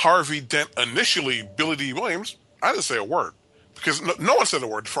Harvey Dent initially Billy D. Williams, I didn't say a word. Because no one said a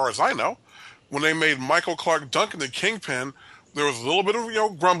word, as far as I know. When they made Michael Clark Duncan the Kingpin, there was a little bit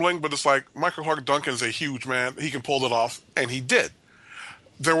of grumbling, but it's like Michael Clark Duncan is a huge man; he can pull it off, and he did.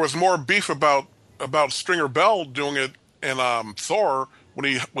 There was more beef about Stringer Bell doing it in Thor when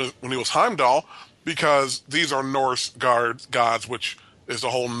he was Heimdall, because these are Norse gods, which is the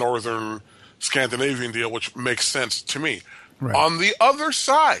whole northern Scandinavian deal, which makes sense to me. Right. On the other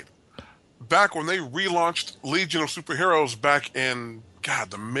side, back when they relaunched Legion of Superheroes back in,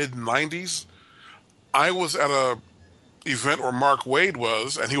 the mid-90s, I was at a event where Mark Waid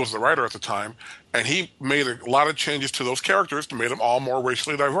was, and he was the writer at the time, and he made a lot of changes to those characters to make them all more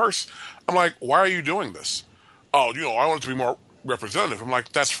racially diverse. I'm like, why are you doing this? Oh, I want it to be more representative. I'm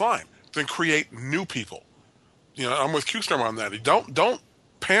like, that's fine. Then create new people. I'm with Q-Storm on that. Don't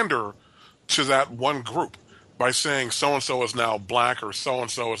pander to that one group by saying so-and-so is now black or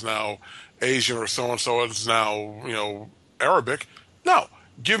so-and-so is now Asian or so-and-so is now, Arabic. No,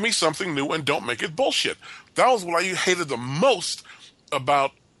 give me something new and don't make it bullshit. That was what I hated the most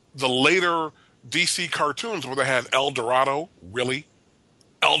about the later DC cartoons where they had El Dorado, really?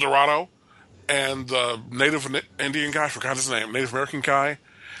 El Dorado? And the Native Indian guy, I forgot his name, Native American guy,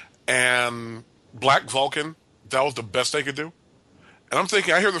 and Black Vulcan. That was the best they could do. And I'm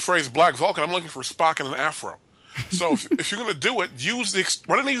thinking, I hear the phrase Black Vulcan, I'm looking for Spock and an afro. So if you're going to do it,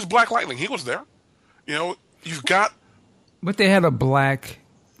 why didn't they use Black Lightning? He was there. You've got... But they had a black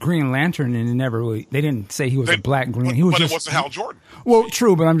Green Lantern, and they didn't say he was a black Green. He was but it wasn't Hal Jordan. Well,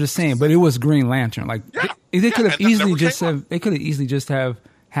 true, but I'm just saying. But it was Green Lantern. Like they could have easily just have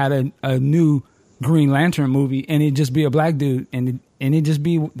had a new Green Lantern movie, and it'd just be a black dude, and it just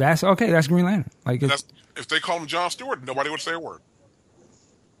be that's Green Lantern. Like if they called him John Stewart, nobody would say a word.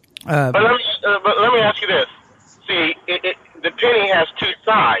 But let me ask you this. See, the penny has two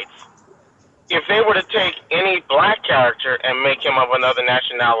sides. If they were to take any black character and make him of another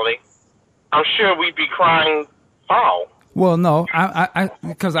nationality, I'm sure we'd be crying foul. Well, no,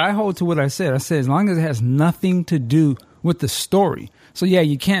 because I hold to what I said. I said as long as it has nothing to do with the story. So, yeah,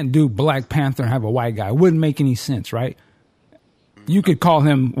 you can't do Black Panther and have a white guy. It wouldn't make any sense, right? You could call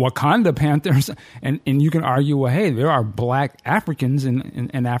him Wakanda Panther, and you can argue, well, hey, there are black Africans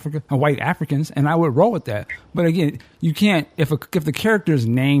in Africa, white Africans, and I would roll with that. But again, you can't, if the character's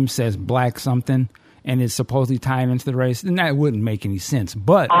name says black something and it's supposedly tied into the race, then that wouldn't make any sense.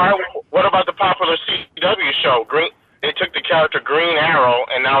 But all right, what about the popular CW show? They took the character Green Arrow,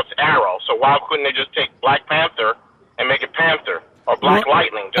 and now it's Arrow. So why couldn't they just take Black Panther and make it Panther? Or Black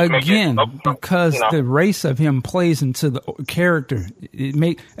Lightning. Because the race of him plays into the character.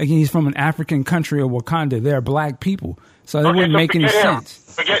 He's from an African country of Wakanda. They're black people. So it wouldn't make any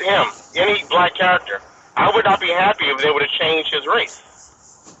sense. Forget him. Any black character. I would not be happy if they would have changed his race.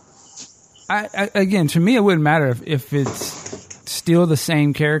 Again, to me, it wouldn't matter if it's still the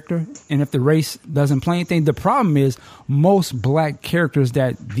same character and if the race doesn't play anything. The problem is most black characters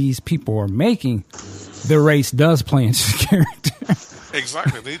that these people are making the race does play into the character.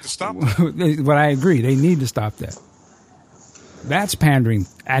 Exactly. They need to stop that. But I agree. They need to stop that. That's pandering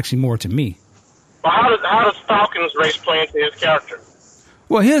actually more to me. Well, how does Falcon's race play into his character?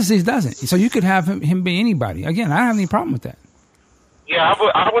 Well, his doesn't. So you could have him be anybody. Again, I don't have any problem with that. Yeah,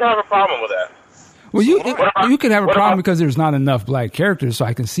 I would have a problem with that. Well, you could have a problem because there's not enough black characters, so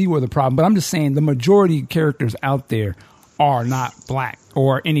I can see where the problem. But I'm just saying the majority of characters out there are not black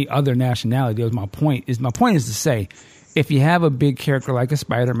or any other nationality. My point is to say, if you have a big character like a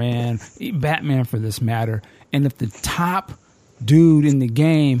Spider-Man, Batman for this matter, and if the top dude in the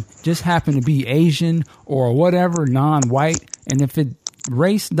game just happened to be Asian or whatever, non-white, and if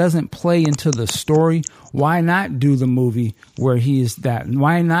race doesn't play into the story, why not do the movie where he is that?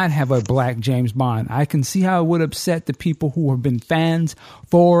 Why not have a black James Bond? I can see how it would upset the people who have been fans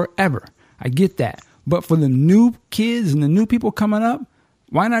forever. I get that. But for the new kids and the new people coming up,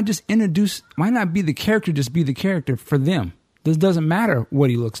 why not just why not be the character, just be the character for them? This doesn't matter what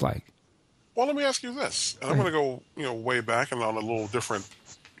he looks like. Well, let me ask you this. And I'm going to go, way back and on a little different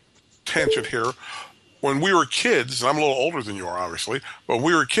tangent here. When we were kids, and I'm a little older than you are, obviously, but when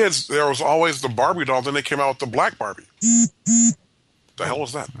we were kids, there was always the Barbie doll, then they came out with the black Barbie. The hell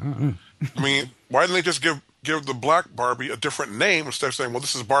was that? I mean, why didn't they just give the black Barbie a different name instead of saying, well,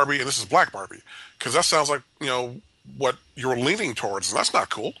 this is Barbie and this is black Barbie? Because that sounds like, what you're leaning towards, and that's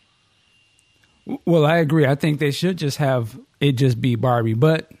not cool. Well, I agree. I think they should just have it just be Barbie.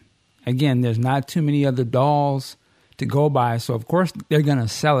 But, again, there's not too many other dolls to go by, so, of course, they're going to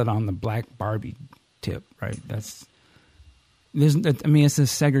sell it on the black Barbie tip, right? It's a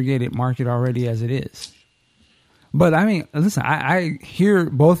segregated market already as it is. But I mean, listen, I hear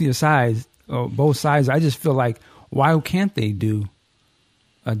both sides. I just feel like, why can't they do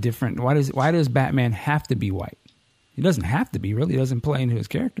a different? Why does Batman have to be white? He doesn't have to be. Really, it doesn't play into his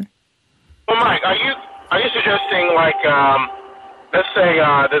character. Well, Mike, are you suggesting let's say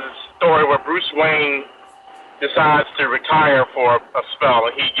there's a story where Bruce Wayne decides to retire for a spell,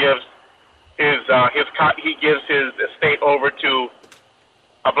 and he gives his estate over to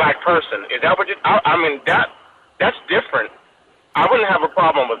a black person. Is that what you? I mean, that's different. I wouldn't have a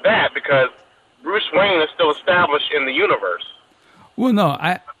problem with that because Bruce Wayne is still established in the universe. Well, no,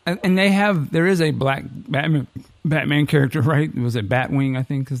 there is a black Batman character, right? Was it Batwing? I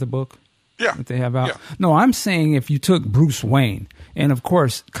think is the book. Yeah, that they have out. Yeah. No, I'm saying if you took Bruce Wayne, and of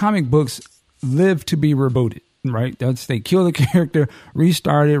course, comic books live to be rebooted. Right, they kill the character,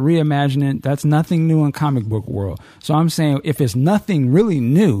 restart it, reimagine it. That's nothing new in comic book world. So I'm saying if it's nothing really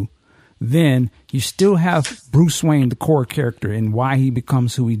new, then you still have Bruce Wayne, the core character, and why he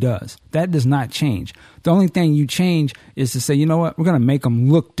becomes who he does. That does not change. The only thing you change is to say, you know what, we're going to make him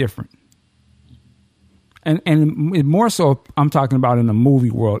look different. And more so, I'm talking about in the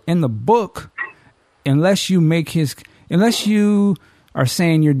movie world. In the book, unless you are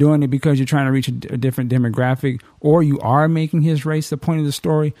saying you're doing it because you're trying to reach a different demographic, or you are making his race the point of the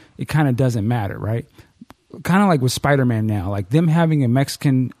story, it kind of doesn't matter, right? Kind of like with Spider-Man now, like them having a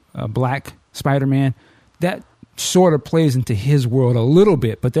Mexican black Spider-Man, that sort of plays into his world a little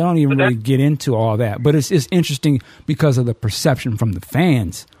bit, but they don't even really get into all that. But it's interesting because of the perception from the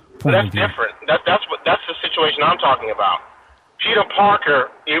fans' point of view. That's different. That's the situation I'm talking about. Peter Parker,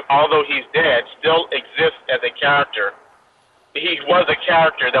 although he's dead, still exists as a character. He was a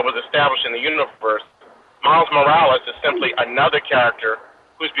character that was established in the universe. Miles Morales is simply another character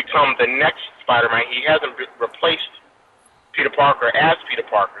who's become the next Spider-Man. He hasn't replaced Peter Parker as Peter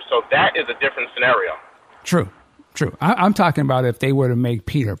Parker. So that is a different scenario. True. I'm talking about if they were to make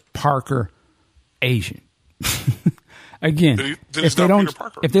Peter Parker Asian. Again, if they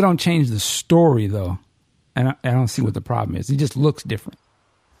don't change the story, though, and I don't see what the problem is. He just looks different.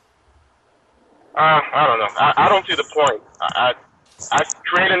 I don't know. I don't see the point. I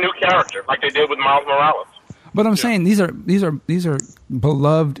create a new character like they did with Miles Morales. But I'm saying these are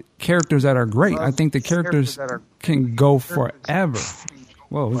beloved characters that are great. I think the characters can go forever.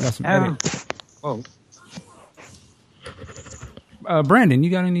 Whoa, we got some edit. Whoa. Brandon,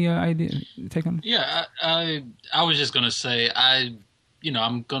 you got any idea? Take on? Yeah, I was just gonna say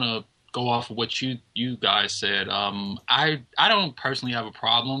I'm gonna go off of what you guys said. I don't personally have a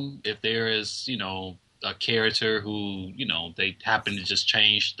problem if there is a character who they happen to just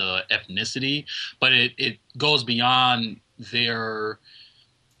change the ethnicity, but it goes beyond the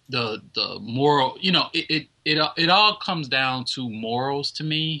moral. It all comes down to morals to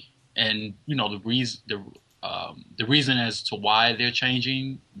me, and the reason as to why they're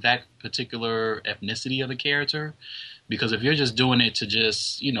changing that particular ethnicity of the character. Because if you're just doing it to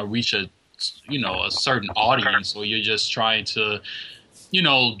just, reach a certain audience, or you're just trying to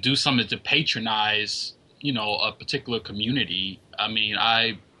do something to patronize, a particular community, I mean,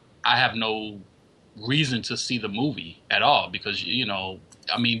 I have no reason to see the movie at all because,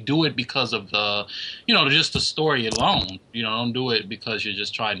 I mean, do it because of the, just the story alone. Don't do it because you're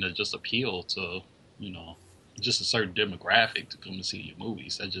just trying to just appeal to, just a certain demographic to come and see your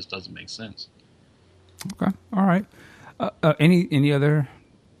movies. That just doesn't make sense. Okay. All right. Any other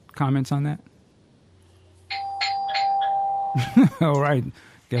comments on that? All right.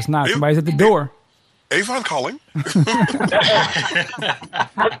 Guess not. Somebody's at the door. Avon calling. That's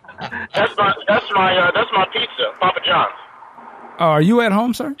my pizza, Papa John's. Oh, are you at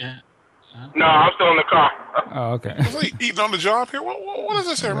home, sir? Yeah. No, I'm still in the car. Oh, okay. Was he eating on the job here? What is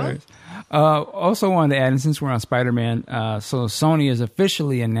this here, man? Also wanted to add, and since we're on Spider-Man, so Sony has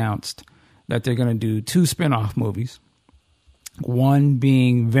officially announced that they're going to do 2 spin-off movies. One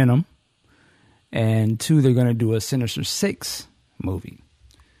being Venom, and 2, they're going to do a Sinister Six movie.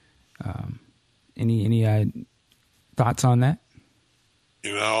 Any thoughts on that?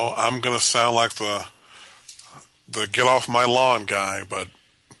 I'm going to sound like the get off my lawn guy, but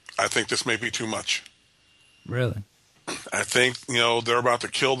I think this may be too much. Really? I think, they're about to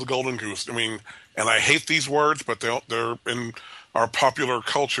kill the golden goose. I mean, and I hate these words, but they're in our popular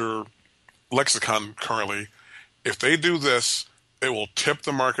culture lexicon currently. If they do this, it will tip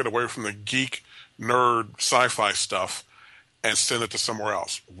the market away from the geek, nerd, sci-fi stuff and send it to somewhere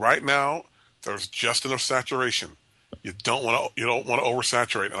else. Right now, there's just enough saturation. You don't want to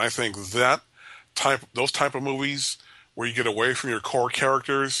oversaturate. And I think those type of movies where you get away from your core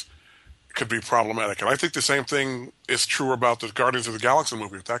characters could be problematic. And I think the same thing is true about the Guardians of the Galaxy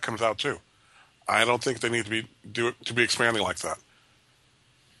movie if that comes out too. I don't think they need to be expanding like that.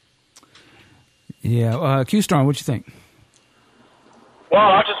 Yeah, Q-Storm, what you think?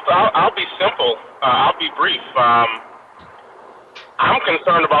 Well, I'll be simple. I'll be brief. I'm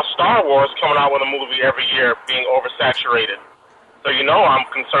concerned about Star Wars coming out with a movie every year being oversaturated. So I'm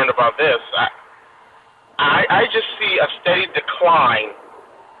concerned about this. I just see a steady decline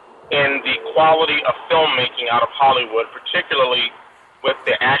in the quality of filmmaking out of Hollywood, particularly with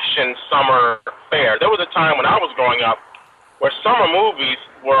the action summer fair. There was a time when I was growing up where summer movies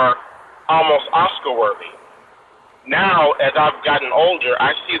were almost Oscar-worthy. Now, as I've gotten older,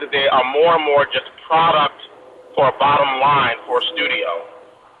 I see that they are more and more just product for a bottom line for a studio.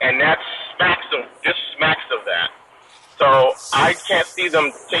 And that smacks of that. So I can't see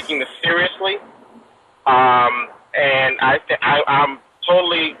them taking this seriously. And I'm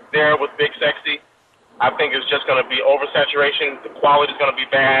totally there with Big Sexy. I think it's just going to be oversaturation. The quality is going to be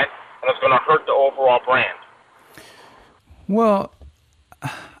bad, and it's going to hurt the overall brand. Well,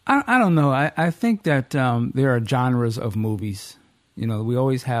 I don't know. I think that there are genres of movies. We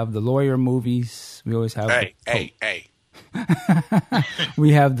always have the lawyer movies. We always have hey.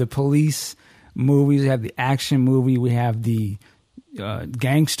 We have the police movies. We have the action movie. We have the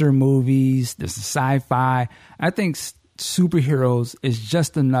gangster movies. There's the sci-fi. I think superheroes is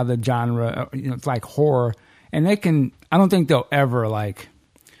just another genre. It's like horror, and I don't think they'll ever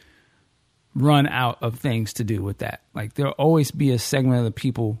run out of things to do with that. There'll always be a segment of the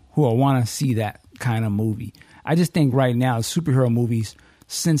people who will want to see that kind of movie. I just think right now superhero movies,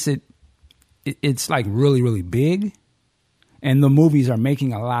 since it's really, really big, and the movies are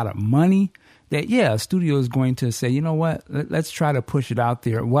making a lot of money, that a studio is going to say, you know what, let's try to push it out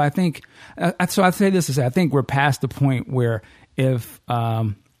there. Well, I think so. I'd say this to say I think we're past the point where if a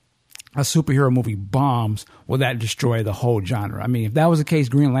superhero movie bombs, will that destroy the whole genre? I mean, if that was the case,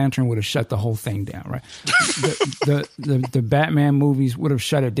 Green Lantern would have shut the whole thing down, right? the Batman movies would have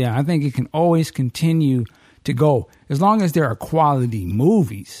shut it down. I think it can always continue to go as long as there are quality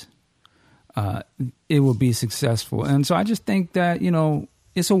movies. It will be successful, and so I just think that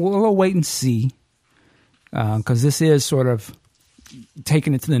it's a little wait and see, because this is sort of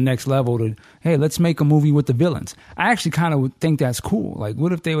taking it to the next level to, hey, let's make a movie with the villains. I actually kind of think that's cool.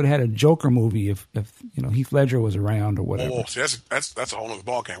 What if they would have had a Joker movie if Heath Ledger was around or whatever? Oh, see, that's a whole other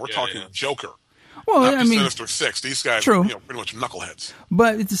ballgame. We're talking Joker. Well, not Sinister Six. These guys are pretty much knuckleheads.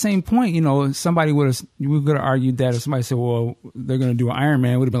 But at the same point, somebody we could have argued that if somebody said, well, they're going to do an Iron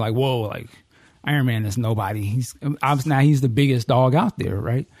Man, it would have been like, whoa, Iron Man is nobody. He's the biggest dog out there,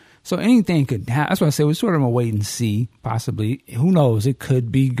 right? So anything could happen. That's why I say we're sort of a wait and see, possibly. Who knows? It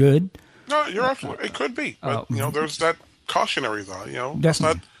could be good. No, you're absolutely. It could be, but there's that cautionary though. Let's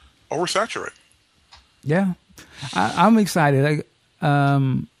not oversaturate. Yeah, I'm excited.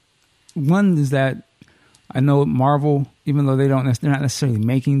 One is that I know Marvel, even though they're not necessarily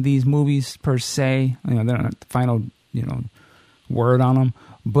making these movies per se. They're not the final word on them,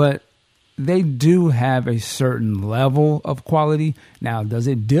 but they do have a certain level of quality. Now, does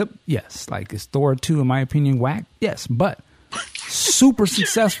it dip? Yes. Like, is Thor 2, in my opinion, whack? Yes. But super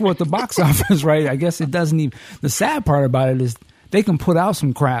successful at the box office, right? I guess it doesn't even... The sad part about it is they can put out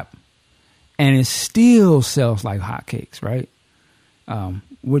some crap and it still sells like hotcakes, right?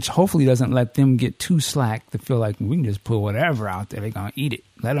 Which hopefully doesn't let them get too slack to feel like we can just put whatever out there. They're going to eat it.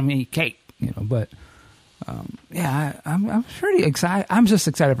 Let them eat cake, But, I'm pretty excited. I'm just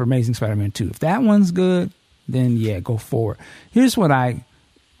excited for Amazing Spider-Man 2. If that one's good, then, yeah, go forward. Here's what I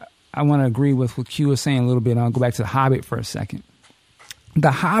want to agree with what Q was saying a little bit. I'll go back to The Hobbit for a second.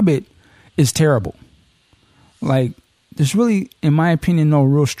 The Hobbit is terrible. Like, there's really, in my opinion, no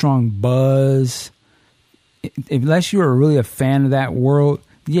real strong buzz. Unless you're really a fan of that world,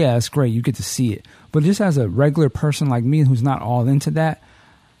 yeah, it's great. You get to see it. But just as a regular person like me who's not all into that,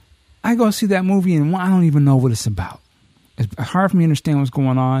 I go see that movie and I don't even know what it's about. It's hard for me to understand what's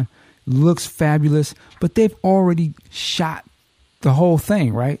going on. It looks fabulous, but they've already shot the whole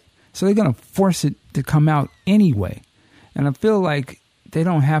thing, right? So they're going to force it to come out anyway. And I feel like they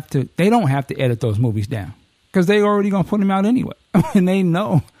don't have to edit those movies down because they already going to put them out anyway. And they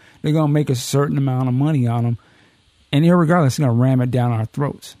know they're going to make a certain amount of money on them. And irregardless, they're going to ram it down our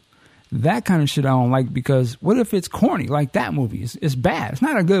throats. That kind of shit I don't like because what if it's corny like that movie? It's bad. It's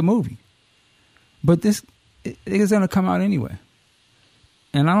not a good movie. But this is going to come out anyway.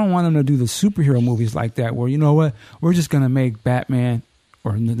 And I don't want them to do the superhero movies like that where, you know what, we're just going to make Batman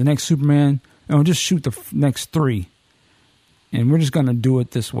or the next Superman and we'll just shoot the next 3. And we're just going to do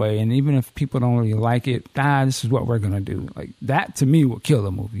it this way. And even if people don't really like it, this is what we're going to do. Like, that, to me, will kill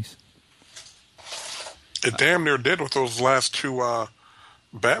the movies. It damn near did with those last 2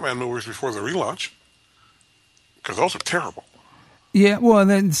 Batman movies before the relaunch. Because those are terrible. Yeah, well,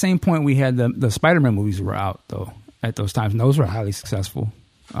 then at the same point, we had the Spider-Man movies were out, though, at those times. And those were highly successful.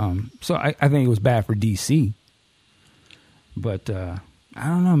 So I think it was bad for DC. But I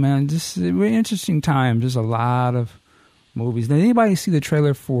don't know, man. Just a really interesting time. Just a lot of movies. Did anybody see the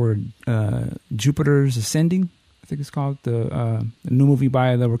trailer for Jupiter's Ascending? I think it's called the new movie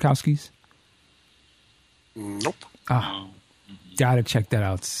by the Wachowskis. Nope. Gotta check that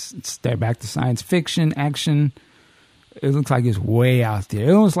out. It's back to science fiction, action. It looks like it's way out there.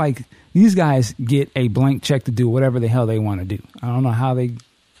 It was like these guys get a blank check to do whatever the hell they want to do. I don't know how they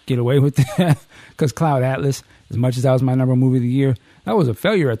get away with that because Cloud Atlas, as much as that was my number 1 movie of the year, that was a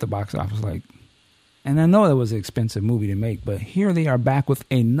failure at the box office. Like, and I know that was an expensive movie to make, but here they are back with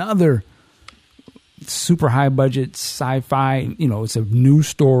another super high budget sci-fi. It's a new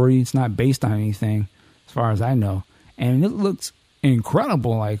story. It's not based on anything, as far as I know. And it looks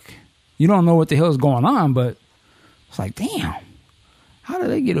incredible. Like, you don't know what the hell is going on, but it's like, damn, how did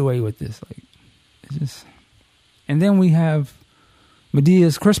they get away with this? Like, it's just. And then we have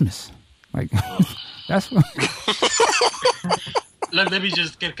Medea's Christmas. Like, that's what. Let me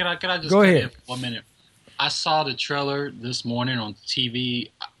just can I just go ahead for 1 minute? I saw the trailer this morning on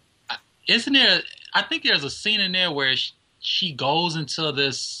TV. Isn't there? I think there's a scene in there where she goes into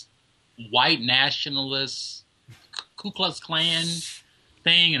this white nationalist Ku Klux Klan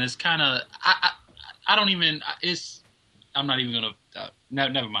thing, and it's kind of I don't even. I'm not even gonna.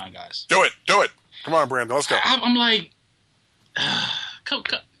 Never mind, guys. Do it. Come on, Brandon. Let's go. I'm like,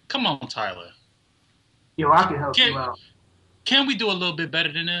 come on, Tyler. Yo, I can help you out. Can we do a little bit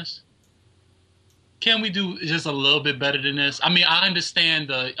better than this? Can we do just a little bit better than this? I mean, I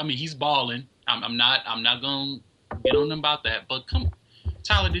understand he's balling. I'm not gonna get on him about that. But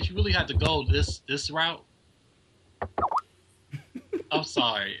Tyler, did you really have to go this route? I'm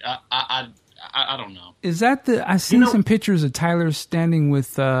sorry. I don't know. Is that I seen some pictures of Tyler standing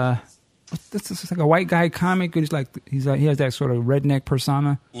with this is like a white guy comic. He's like he has that sort of redneck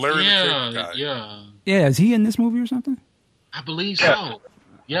persona. Larry the Cable Guy. Yeah. Is he in this movie or something? I believe so.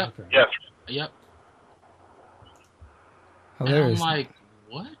 Yep. Okay. Yes. Yep. Hilarious. And I'm like,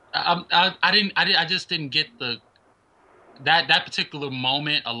 what? I just didn't get that particular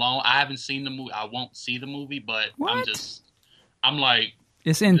moment alone. I haven't seen the movie. I won't see the movie, but what? I'm like,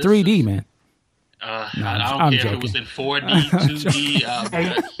 it's in 3D, man. No, I don't care joking. If it was in 4D,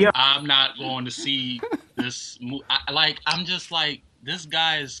 2D. I'm not going to see this movie. I'm just like, this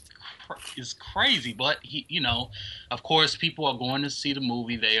guy is crazy. But he, of course, people are going to see the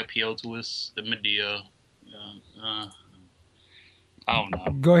movie. They appeal to us, the Medea. I don't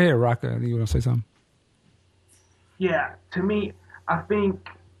know. Go ahead, Rocka. You want to say something? Yeah, to me, I think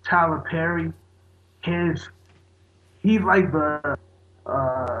Tyler Perry, he's like the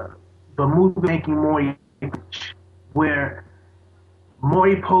movie making Maury, where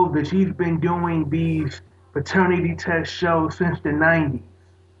Maury Povich, he's been doing these paternity test shows since the 90s.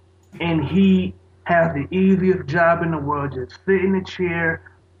 and he has the easiest job in the world. Just sit in the chair,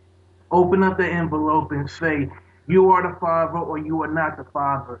 open up the envelope, and say, "You are the father, or you are not the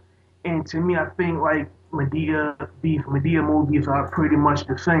father." And to me, I think like these Medea movies are pretty much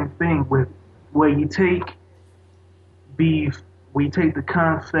the same thing, with where you take the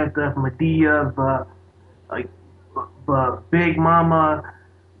concept of Medea, the big mama,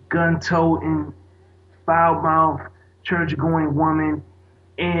 gun-toting, foul-mouthed, church-going woman,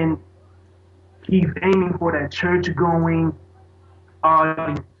 and he's aiming for that church-going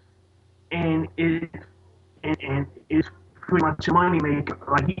audience, and it's pretty much a moneymaker.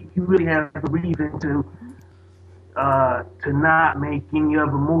 Like he really has a reason to not make any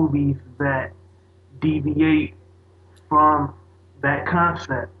other movies that deviate from that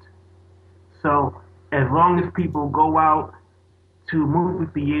concept. So as long as people go out to movie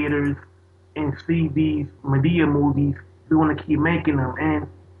theaters and see these Medea movies, we want to keep making them. And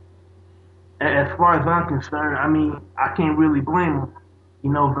as far as I'm concerned, I mean, I can't really blame them.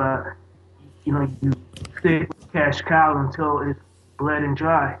 You stick with cash cow until it's bled and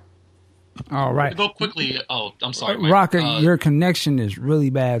dry. All right. Go quickly. Oh, I'm sorry. Rocket, your connection is really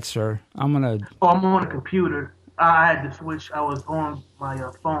bad, sir. I'm on a computer. I had to switch. I was on my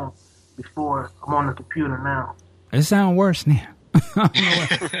phone before. I'm on the computer now. It sounds worse now.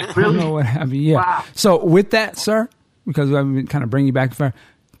 I don't know what happened. Yeah. Wow. So with that, sir, because I've been kind of bringing you back to fire,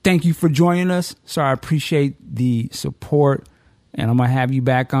 thank you for joining us. Sir, I appreciate the support, and I'm going to have you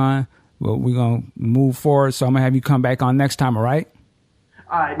back on. Well, we're going to move forward, so I'm going to have you come back on next time, all right?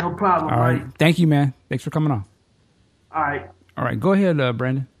 All right, no problem. All right. Thank you, man. Thanks for coming on. All right. All right, go ahead,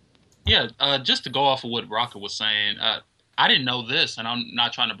 Brandon. Yeah, just to go off of what Rocket was saying, I didn't know this, and I'm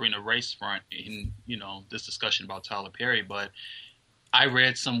not trying to bring a race front in, this discussion about Tyler Perry, but I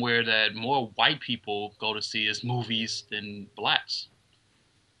read somewhere that more white people go to see his movies than blacks.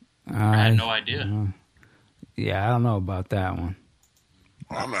 I had no idea. Yeah, I don't know about that one.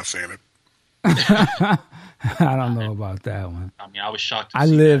 Well, I'm not saying it. I don't know about that one. I mean, I was shocked. I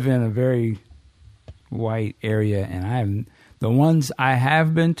live in a very white area, and the ones I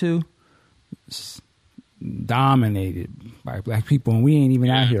have been to dominated by black people, and we ain't even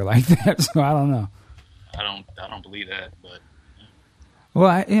out here like that. So I don't know. I don't believe that, but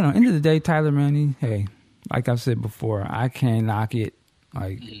well, end of the day, Tyler, man, hey, like I've said before, I can't knock it.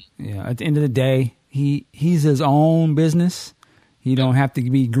 Like, at the end of the day, he's his own business. He don't have to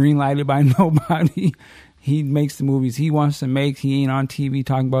be green lighted by nobody. He makes the movies he wants to make. He ain't on TV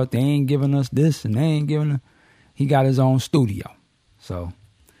talking about they ain't giving us this and they ain't giving us. He got his own studio. So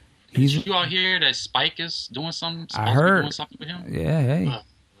did you all hear that Spike is doing something? I heard. Doing something with him? Yeah, hey.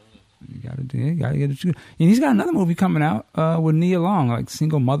 You gotta get it. And he's got another movie coming out with Nia Long, like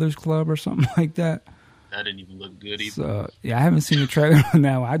Single Mothers Club or something like that. That didn't even look good either. So, I haven't seen the trailer on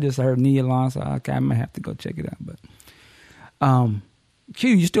that one. I just heard Nia Long, so okay, I might have to go check it out. But Q,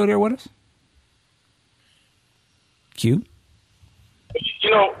 you still there with us? Q?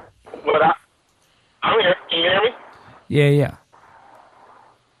 I'm here. Can you hear me? Yeah.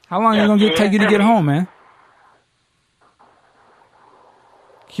 How long is it going to take you to get home, man?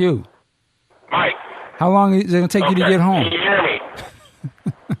 Q. Mike. How long is it going to take you to get home? Can you hear me?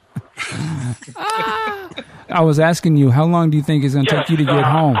 I was asking you, how long do you think it's going to take you to get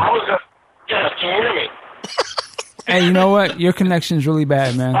home? Yes, can you hear me? Hey, you know what? Your connection's really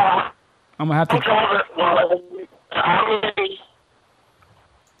bad, man. I'm going to have to...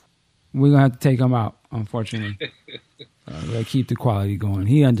 We're going to have to take him out, unfortunately. We'll keep the quality going.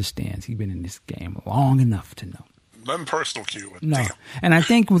 He understands. He's been in this game long enough to know. Nothing personal, Q. No. Damn. And I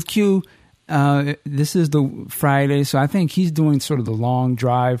think with Q, this is the Friday, so I think he's doing sort of the long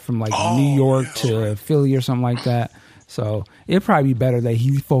drive from New York to Philly or something like that. So it'd probably be better that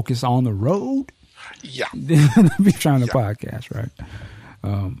he focus on the road. Yeah. Than be trying to podcast, right?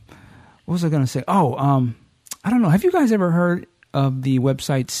 What was I going to say? I don't know. Have you guys ever heard of the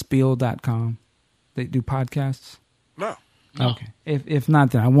website spiel.com? They do podcasts? No. Okay. If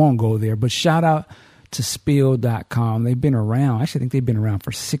not, then I won't go there. But shout out to spiel.com. They've been around. Actually, I think they've been around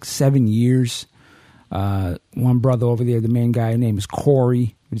for 6-7 years. One brother over there, the main guy, his name is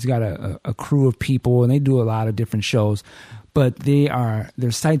Corey. He's got a crew of people, and they do a lot of different shows. But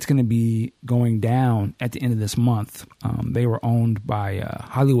their site's going to be going down at the end of this month. They were owned by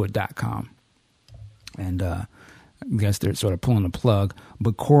Hollywood.com. And I guess they're sort of pulling the plug.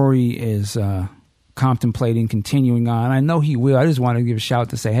 But Corey is contemplating continuing on. I know he will. I just want to give a shout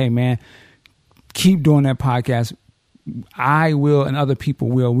to say, hey, man, keep doing that podcast. I will and other people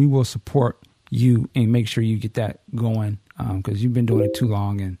will. We will support you and make sure you get that going because you've been doing it too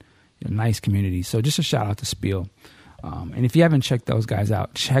long and a nice community. So just a shout out to Spiel. And if you haven't checked those guys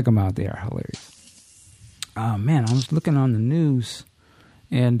out, check them out. They are hilarious. Man, I was looking on the news,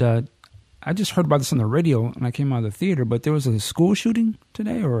 and I just heard about this on the radio, and I came out of the theater, but there was a school shooting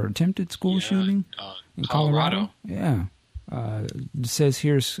today, or attempted school shooting in Colorado. Yeah. It says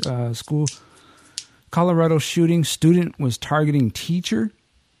here, school Colorado shooting, student was targeting teacher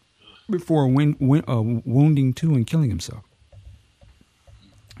before wounding two and killing himself.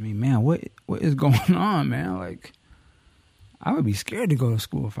 I mean, man, what is going on, man? Like, I would be scared to go to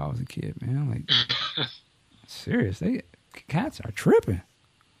school if I was a kid, man. Like, serious, cats are tripping.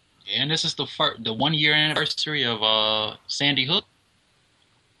 And this is the 1 year anniversary of Sandy Hook.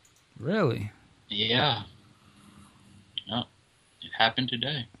 Really? Yeah. Yep. It happened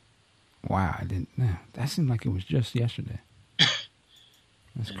today. Wow, I didn't. Man, that seemed like it was just yesterday.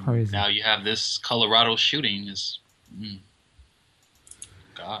 That's crazy. Now you have this Colorado shooting.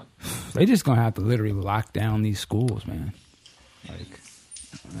 God. They just gonna have to literally lock down these schools, man. Like,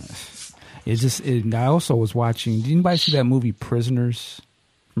 it's just. I also was watching. Did anybody see that movie Prisoners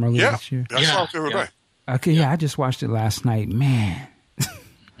from earlier this year? Yeah, I saw it the other day. Okay, yeah, I just watched it last night. Man,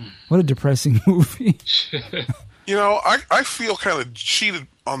 what a depressing movie. You know, I feel kind of cheated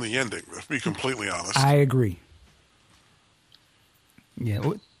on the ending, to be completely honest. I agree. Yeah,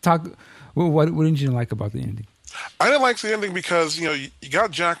 what didn't you like about the ending? I didn't like the ending because, you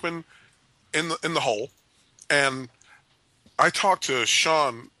got Jackman in the hole, and I talked to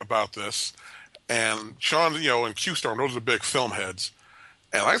Sean about this, and Sean, and Q-Storm, those are the big film heads,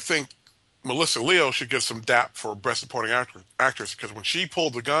 and I think Melissa Leo should get some dap for Best Supporting Actress, because when she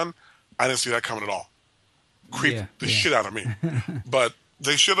pulled the gun, I didn't see that coming at all. Creeped the shit out of me. But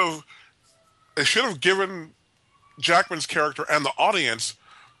they should have given Jackman's character and the audience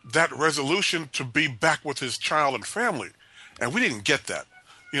that resolution to be back with his child and family. And we didn't get that.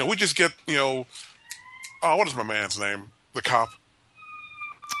 We just get, what is my man's name? The cop.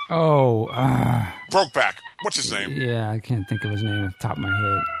 Oh, Brokeback. What's his name? Yeah, I can't think of his name off the top of my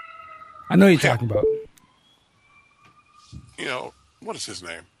head. I know you're talking about. What is his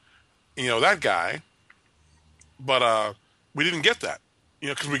name? That guy. But we didn't get that.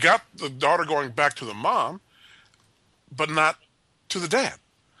 Because we got the daughter going back to the mom, but not to the dad.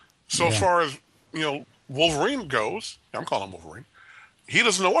 So as far as, Wolverine goes, I'm calling him Wolverine, he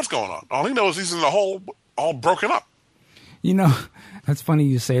doesn't know what's going on. All he knows is he's in the hole all broken up. That's funny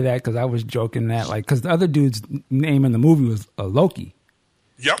you say that, because I was joking that, because the other dude's name in the movie was Loki.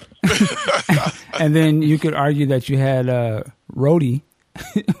 Yep. And then you could argue that you had Rhodey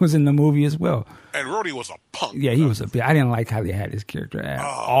was in the movie as well. And Rhodey was a punk. Yeah, he was I didn't like how they had his character at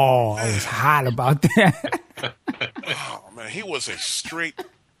all. I was hot about that. Oh, man, he was a straight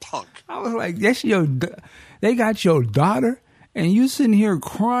punk. I was like, they got your daughter, and you sitting here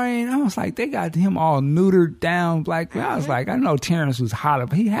crying. I was like, they got him all neutered down, black man. I was like, I know Terrence was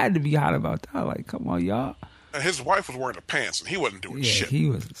hot, he had to be hot about that. I was like, come on, y'all. And his wife was wearing the pants, and he wasn't doing shit. Yeah, he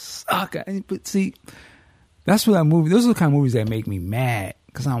was a sucker. But see, that's what that movie, those are the kind of movies that make me mad,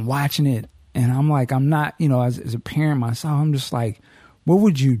 because I'm watching it, and I'm like, I'm not, as a parent myself, I'm just like, what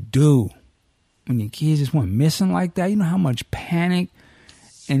would you do when your kids just went missing like that? You know how much panic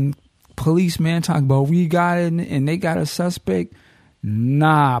and policemen talk about, we got it and they got a suspect?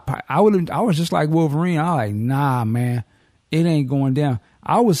 Nah, I was just like Wolverine. I was like, nah, man, it ain't going down.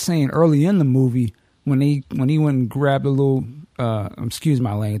 I was saying early in the movie when he went and grabbed a little, excuse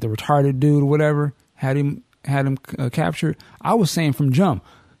my language, the retarded dude or whatever, had him captured. I was saying from jump,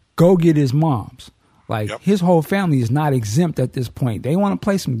 go get his moms. His whole family is not exempt at this point. They want to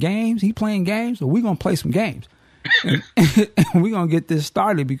play some games. He playing games, so we're going to play some games. and we're going to get this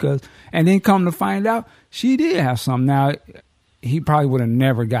started and then come to find out, she did have something. Now, he probably would have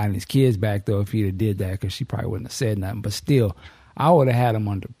never gotten his kids back, though, if he'd have did that, because she probably wouldn't have said nothing. But still, I would have had him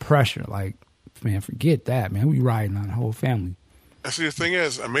under pressure. Man, forget that, man. We riding on the whole family. And see, the thing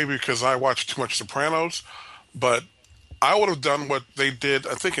is, and maybe because I watched too much Sopranos, but I would have done what they did,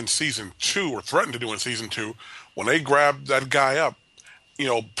 I think, in season 2, or threatened to do in season 2, when they grabbed that guy up,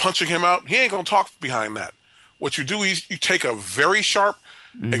 punching him out. He ain't going to talk behind that. What you do is you take a very sharp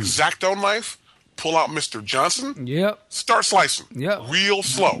X-Acto knife, pull out Mr. Johnson, start slicing, real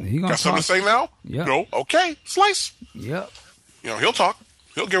slow. Got something to say now? No, okay, slice. Yep. He'll talk.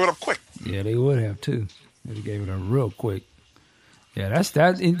 He'll give it up quick. Yeah, they would have too. They gave it up real quick. Yeah,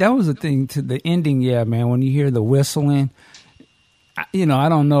 that was the thing to the ending. Yeah, man, when you hear the whistling, I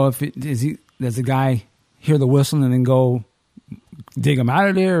don't know if does the guy hear the whistling and then go dig him out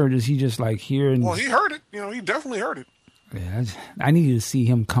of there, or does he just hear? Well, he heard it. He definitely heard it. Yeah, I needed to see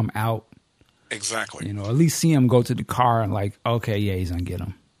him come out. Exactly. At least see him go to the car and okay, yeah, he's gonna get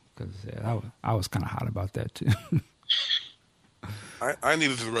him. Because I was kind of hot about that too. I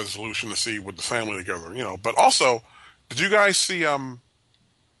needed the resolution to see with the family together, But also, did you guys see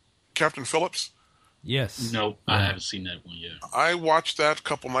Captain Phillips? Yes. No, I haven't seen that one yet. I watched that a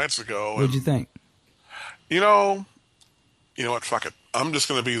couple nights ago. What'd you think? You know what? Fuck it. I'm just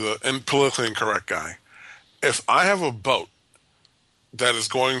going to be the politically incorrect guy. If I have a boat that is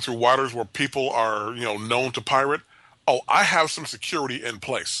going through waters where people are, known to pirate, I have some security in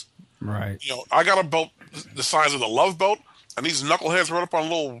place. Right. I got a boat the size of the Love Boat, and these knuckleheads run up on a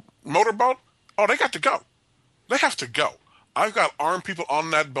little motorboat. Oh, they got to go. They have to go. I've got armed people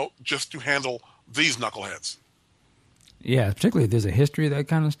on that boat just to handle these knuckleheads. Yeah, particularly if there's a history of that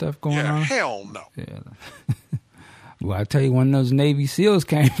kind of stuff going on. Hell no. Yeah. Well, I tell you, when those Navy SEALs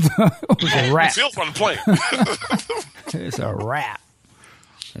came, it was a wrap. SEALs wasn't playing. It's a wrap.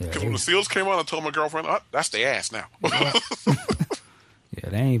 Because when the SEALs came on, I told my girlfriend, that's the ass now. Yeah,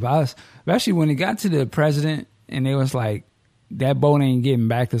 they ain't us. Especially when it got to the president and they was like, that boat ain't getting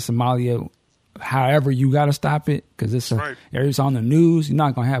back to Somalia. However, you got to stop it because it's it's on the news. You're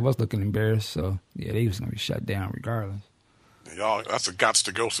not going to have us looking embarrassed. So, yeah, they was going to be shut down regardless. Y'all, that's a gots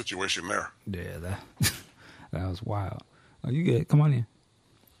to go situation there. Yeah, that was wild. Oh, you good? Come on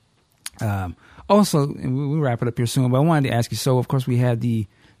in. Also, and we'll wrap it up here soon, but I wanted to ask you, so of course we had the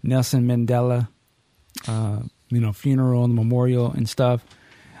Nelson Mandela, funeral and the memorial and stuff.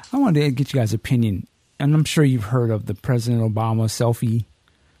 I wanted to get you guys' opinion, and I'm sure you've heard of the President Obama selfie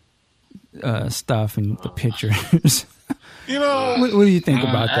stuff and the pictures. What do you think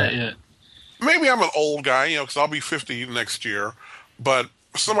about that? Yeah. Maybe I'm an old guy, because I'll be 50 next year, but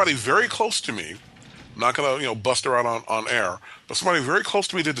somebody very close to me, I'm not going to, bust her out on air, but somebody very close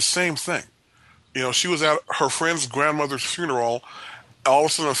to me did the same thing. She was at her friend's grandmother's funeral. All of a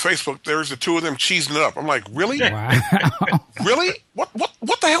sudden on Facebook, there's the two of them cheesing it up. I'm like, really? Wow. Really? What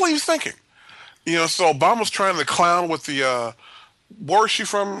the hell are you thinking? So Obama's trying to clown with the, where is she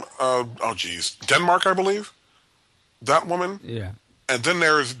from? Denmark, I believe. That woman. Yeah. And then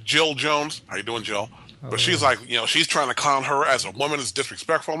there's Jill Jones. How you doing, Jill? But she's like, she's trying to clown her as a woman is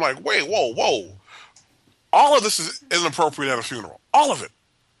disrespectful. I'm like, wait, whoa. All of this is inappropriate at a funeral. All of it.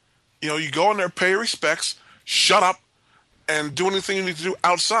 You go in there, pay your respects, shut up, and do anything you need to do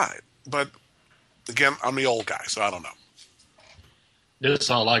outside. But, again, I'm the old guy, so I don't know. That's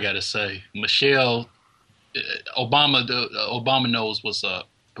all I got to say. Michelle, Obama knows what's up.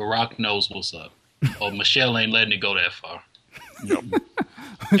 Barack knows what's up. Michelle ain't letting it go that far. Yep.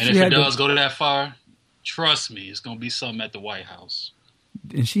 And if it does go to that far, trust me, it's going to be something at the White House.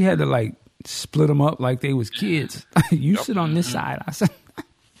 And she had to, split them up like they was kids. You sit on this side. I said...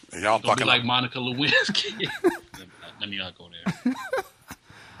 Y'all fucking like Monica Lewinsky. Let me not go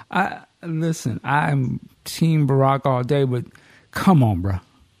there. Listen, I'm Team Barack all day, but come on, bro.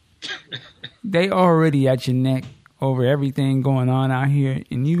 They already at your neck over everything going on out here,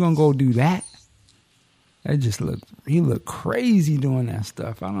 and you gonna go do that? That just he looked crazy doing that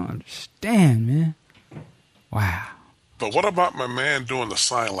stuff. I don't understand, man. Wow. But what about my man doing the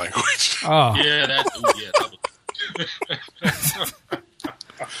sign language? Oh. Yeah, that was...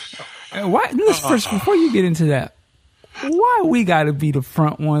 Why? First, before you get into that, why we got to be the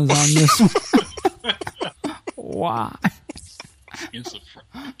front ones on this one? Why?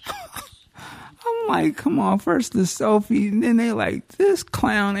 I'm like, come on. First the selfie, and then they like, this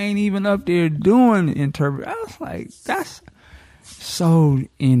clown ain't even up there doing the interpret. I was like, that's so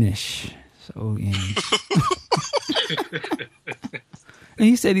innish. So innish. And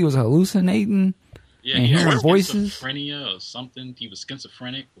he said he was hallucinating. Yeah, and he hearing had voices. Schizophrenia or something. He was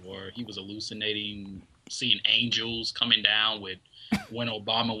schizophrenic, or he was hallucinating, seeing angels coming down when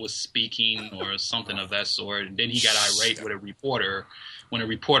Obama was speaking, or something of that sort. And then he got irate with a reporter when a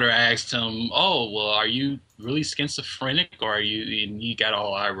reporter asked him, "Oh, well, are you really schizophrenic, or are you?" And he got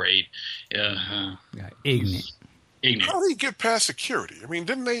all irate. Ignorant. How did he get past security? I mean,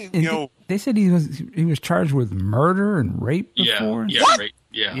 didn't they? They said he was charged with murder and rape before. Yeah, what? rape.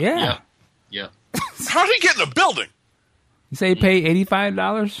 Yeah. How did he get in the building? You say he paid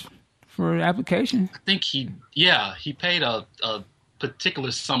 $85 for an application? I think he paid a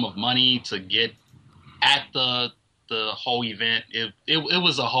particular sum of money to get at the whole event. It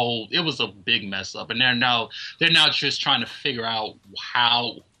was a big mess up, and they're now just trying to figure out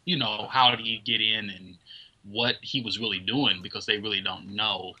how did he get in and what he was really doing, because they really don't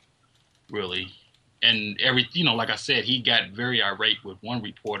know really. And like I said, he got very irate with one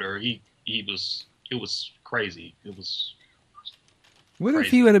reporter. It was crazy. It was. What if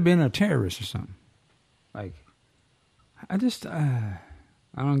he would have been a terrorist or something? Like, I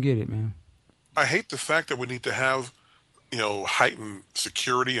don't get it, man. I hate the fact that we need to have, heightened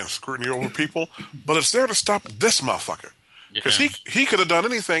security and scrutiny over people, but it's there to stop this motherfucker. because he could have done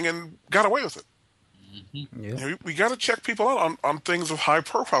anything and got away with it. Yeah. You know, we got to check people out on things of high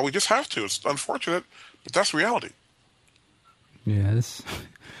profile. We just have to. It's unfortunate, but that's reality. Yeah, it's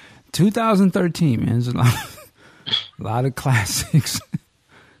 2013, man. There's a lot of classics,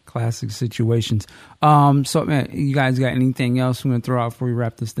 classic situations. So, man, you guys got anything else we're going to throw out before we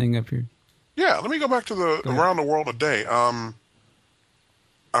wrap this thing up here? Yeah, let me go back to the Around the World a Day. I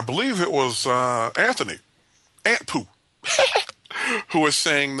believe it was Anthony, Aunt Pooh, who was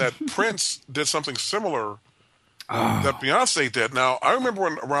saying that Prince did something similar that Beyonce did. Now, I remember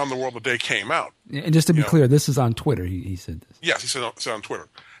when Around the World a Day came out. And just to be clear, this is on Twitter. He said this. Yes, he said on Twitter.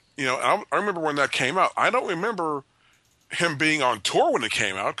 You know, I remember when that came out. I don't remember him being on tour when it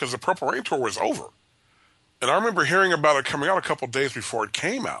came out because the Purple Rain tour was over. And I remember hearing about it coming out a couple of days before it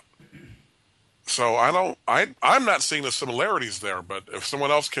came out. So I'm not seeing the similarities there, but if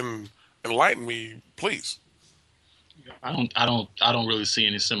someone else can enlighten me, please. I don't really see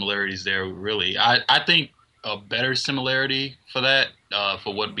any similarities there, really. I think a better similarity for that,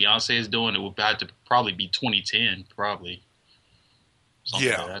 for what Beyonce is doing, it would have to probably be 2010, probably.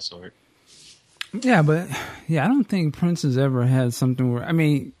 Something of that sort. Yeah, but I don't think Prince has ever had something where, I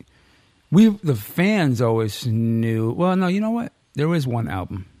mean, the fans always knew. Well, no, you know what? There was one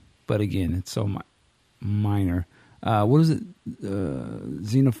album, but again, it's so minor. What is it?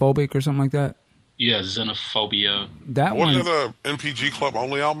 Xenophobic or something like that? Yeah, Xenophobia. That wasn't it a MPG Club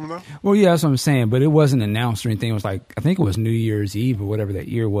only album though? Well, yeah, that's what I'm saying. But it wasn't announced or anything. It was like, I think it was New Year's Eve or whatever that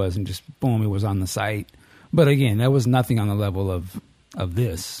year was, and just boom, it was on the site. But again, that was nothing on the level of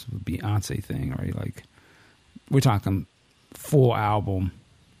this Beyonce thing, right? Like, we're talking full album,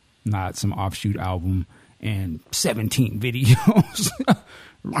 not some offshoot album, and 17 videos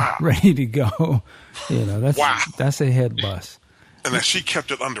ready to go. You know, that's a head bust. And that she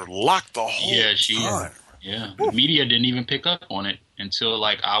kept it under lock the whole time. Yeah, the media didn't even pick up on it until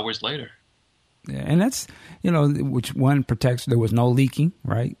like hours later. Yeah, and that's, you know, which one protects, there was no leaking,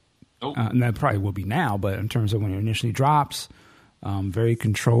 right? Nope. And that probably will be now, but in terms of when it initially drops, very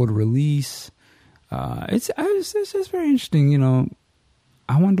controlled release. It's very interesting, you know.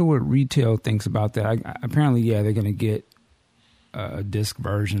 I wonder what retail thinks about that. Apparently, yeah, they're going to get a disc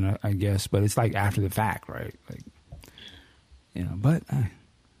version, I guess, but it's like after the fact, right? Like, you know, but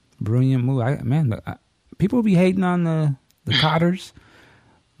brilliant move. People be hating on the Cotters,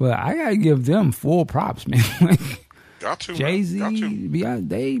 but I gotta give them full props, man. Like, got to. Jay-Z,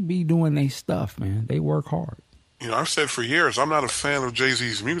 they be doing their stuff, man. They work hard. You know, I've said for years, I'm not a fan of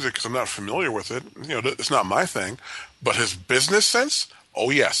Jay-Z's music because I'm not familiar with it. You know, it's not my thing. But his business sense, oh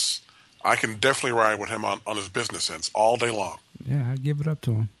yes, I can definitely ride with him on his business sense all day long. Yeah, I give it up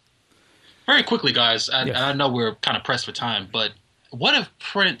to him. Very quickly, guys, I know we're kind of pressed for time, but what if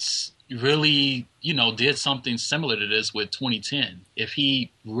Prince really, you know, did something similar to this with 2010? If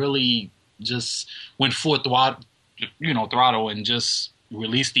he really just went full throttle and just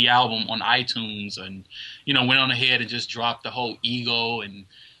released the album on iTunes and, you know, went on ahead and just dropped the whole Ego and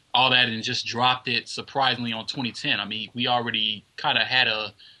all that and just dropped it surprisingly on 2010. I mean, we already kind of had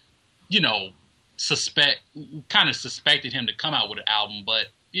suspected him to come out with an album, but,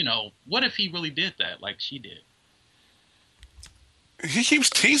 you know, what if he really did that like she did? He keeps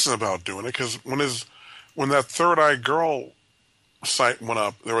teasing about doing it because when that Third Eye Girl site went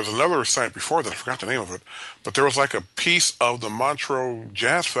up, there was another site before that, I forgot the name of it, but there was like a piece of the Montreux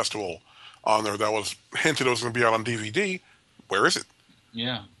Jazz Festival on there that was hinted it was going to be out on DVD. Where is it?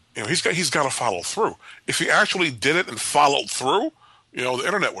 Yeah. You know, he's got to follow through. If he actually did it and followed through, you know, the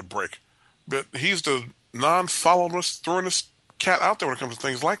internet would break. But he's the non-followless, throwing this cat out there when it comes to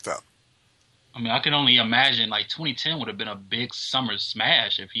things like that. I mean, I can only imagine like 2010 would have been a big summer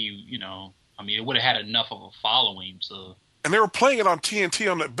smash if he, you know, I mean, it would have had enough of a following to. And they were playing it on TNT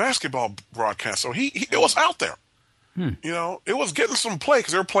on that basketball broadcast, so it was out there. You know, it was getting some play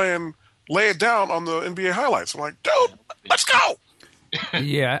because they were playing "Lay It Down" on the NBA highlights. I'm like, dude, let's go.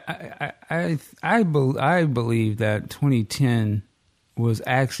 Yeah, I believe that 2010 was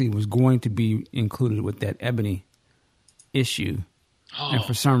going to be included with that Ebony issue. And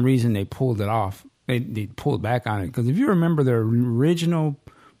for some reason, they pulled it off. They pulled back on it. Because if you remember the original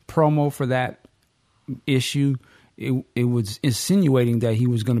promo for that issue, it was insinuating that he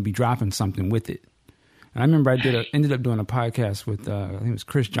was going to be dropping something with it. And I remember ended up doing a podcast with, I think it was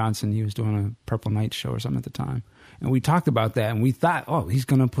Chris Johnson. He was doing a Purple Night show or something at the time. And we talked about that. And we thought, he's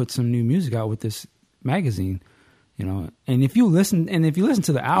going to put some new music out with this magazine. You know, and if you listen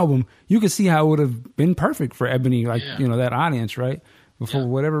to the album, you could see how it would have been perfect for Ebony, you know, that audience, right? But for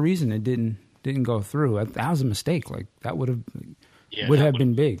whatever reason, it didn't go through. That was a mistake. Like that would have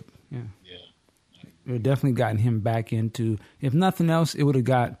been big. Yeah. It would definitely gotten him back into, if nothing else, it would have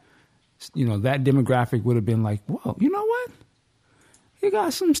got, that demographic would have been like, whoa, you know what? He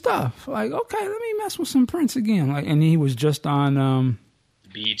got some stuff. Like, okay, let me mess with some Prince again. Like, and he was just on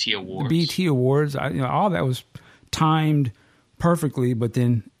BET Awards. BET Awards. All that was timed perfectly, but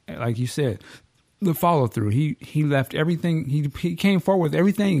then, like you said, the follow through. He left everything. He came forward with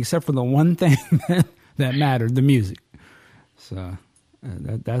everything except for the one thing that mattered, the music. So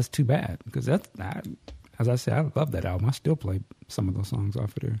that's too bad, because as I said, I love that album. I still play some of those songs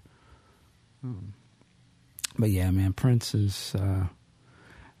off of there. But yeah, man, Prince is.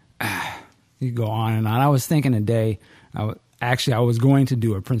 You go on and on. I was thinking today. I was going to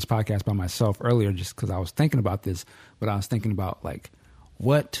do a Prince podcast by myself earlier, just because I was thinking about this. But I was thinking about like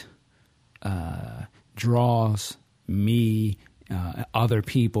what draws me, other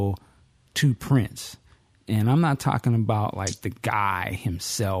people, to Prince. And I'm not talking about like the guy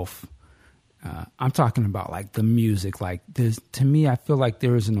himself. I'm talking about like the music. Like to me, I feel like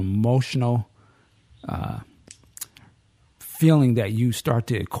there is an emotional feeling that you start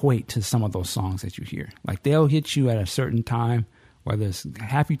to equate to some of those songs that you hear. Like they'll hit you at a certain time, whether it's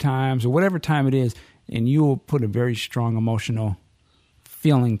happy times or whatever time it is, and you will put a very strong emotional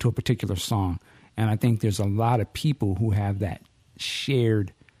feeling to a particular song. And I think there's a lot of people who have that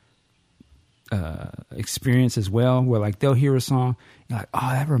shared experience as well, where like they'll hear a song, you're like, oh,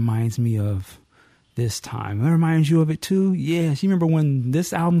 that reminds me of this time. That reminds you of it too? Yes. You remember when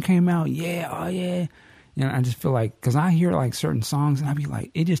this album came out? Yeah. Oh yeah. And I just feel like, because I hear like certain songs and I'd be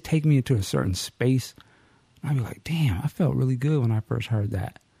like, it just take me into a certain space. I'd be like, damn, I felt really good when I first heard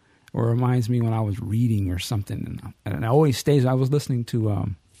that. Or it reminds me when I was reading or something. And it always stays. I was listening to a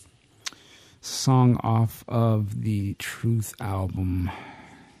song off of the Truth album.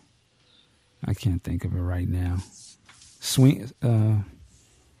 I can't think of it right now. Swing.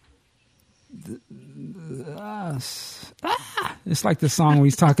 It's like the song where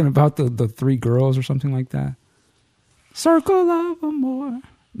he's talking about the three girls or something like that. Circle of Amor.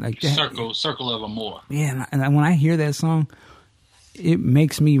 Like that. Circle of Amor. Yeah, and when I hear that song, it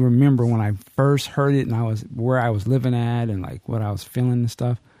makes me remember when I first heard it and where I was living at and like what I was feeling and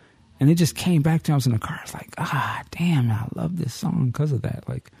stuff. And it just came back to me. I was in the car. I was like, damn, I love this song because of that.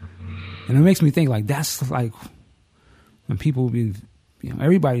 Like, and it makes me think like that's like when people be,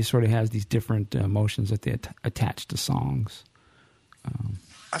 everybody sort of has these different emotions that they attach to songs.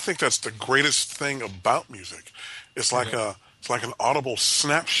 I think that's the greatest thing about music. It's like an audible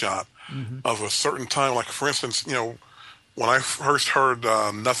snapshot of a certain time. Like, for instance, when I first heard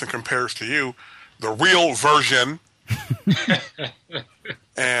 "Nothing Compares to You," the real version,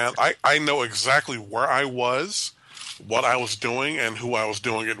 and I know exactly where I was, what I was doing, and who I was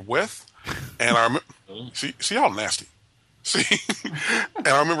doing it with, and I see y'all nasty. See, and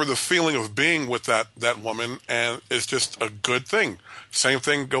I remember the feeling of being with that woman, and it's just a good thing. Same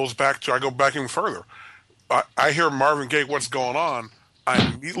thing goes back to, I go back even further. I hear Marvin Gaye, "What's Going On?" I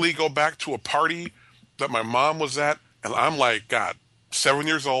immediately go back to a party that my mom was at, and I'm like, God, 7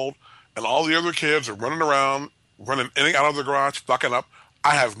 years old, and all the other kids are running around, running in and out of the garage, fucking up.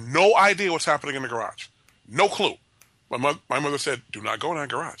 I have no idea what's happening in the garage. No clue. My mother said, do not go in that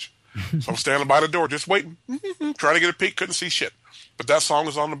garage. So I'm standing by the door, just waiting, trying to get a peek, couldn't see shit. But that song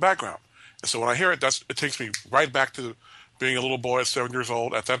was on the background. And so when I hear it, it takes me right back to being a little boy at 7 years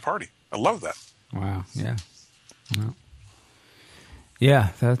old at that party. I love that. Wow, yeah. Well, yeah,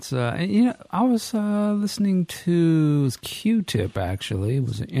 that's, I was listening to Q-Tip, actually. It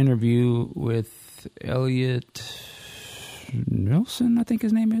was an interview with Elliot Nelson, I think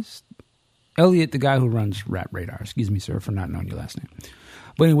his name is. Elliot, the guy who runs Rap Radar. Excuse me, sir, for not knowing your last name.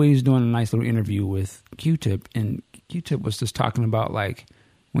 But anyway, he was doing a nice little interview with Q-Tip, and Q-Tip was just talking about, like,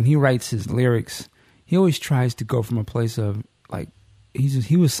 when he writes his lyrics, he always tries to go from a place of, like,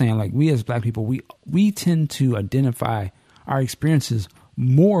 he was saying, like, we as black people, we tend to identify our experiences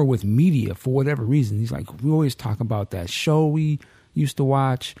more with media for whatever reason. He's like, we always talk about that show we used to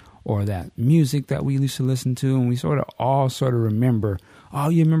watch or that music that we used to listen to, and we all remember, oh,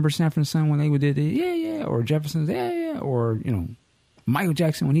 you remember Sanford and Son when they did it? Yeah, yeah. Or Jefferson's, yeah. Or, Michael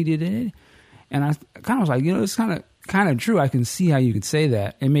Jackson when he did it. And I kind of was like, it's kind of true. I can see how you could say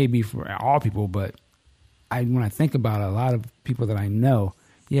that. It may be for all people, but when I think about a lot of people that I know,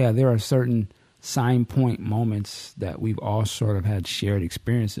 yeah, there are certain sign point moments that we've all sort of had shared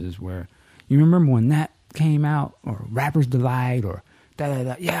experiences where you remember when that came out, or Rapper's Delight, or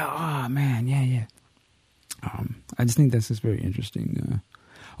da-da-da. Yeah, oh, man, yeah. I just think that's just very interesting.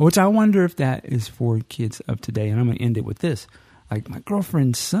 Which I wonder if that is for kids of today. And I'm going to end it with this. Like my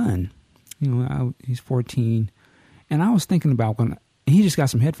girlfriend's son, he's 14. And I was thinking about he just got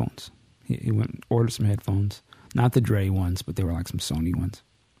some headphones. He went and ordered some headphones, not the Dre ones, but they were like some Sony ones,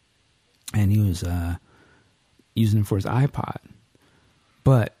 and he was using them for his iPod.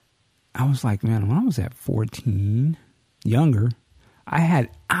 But I was like, man, when I was at 14, younger, I had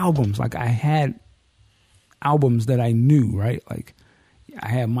albums. Like I had albums that I knew, right? Like I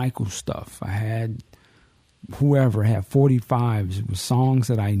had Michael's stuff. I had whoever, I had 45s with songs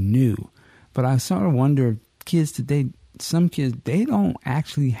that I knew. But I sort of wonder if kids today, some kids, they don't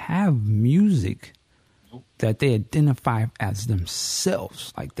actually have music that they identify as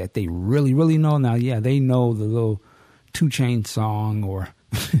themselves, like that they really, really know. Now, yeah, they know the little 2 Chainz song or,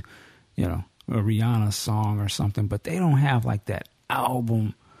 you know, a Rihanna song or something, but they don't have like that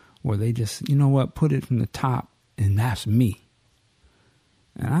album where they just, you know what, put it from the top and that's me.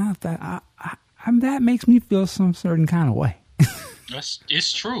 And that makes me feel some certain kind of way.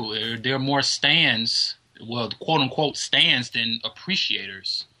 It's true. There are more stands, well, quote unquote stands, than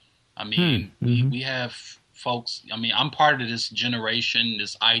appreciators. I mean, we have folks. I mean, I'm part of this generation,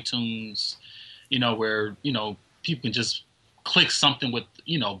 this iTunes, you know, where, you know, people can just click something with,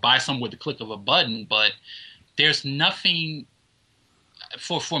 you know, buy something with the click of a button. But there's nothing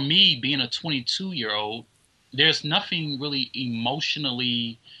for me being a 22-year-old. There's nothing really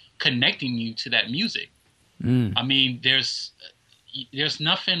emotionally connecting you to that music. I mean, there's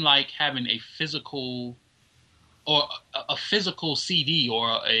nothing like having a physical CD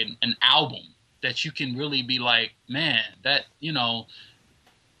or an album that you can really be like, man, that, you know,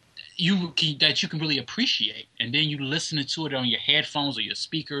 that you can really appreciate. And then you listen to it on your headphones or your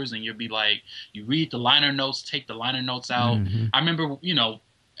speakers, and you'll be like, you read the liner notes, take the liner notes out. I remember, you know,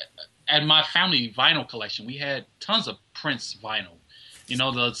 at my family vinyl collection, we had tons of Prince vinyl. You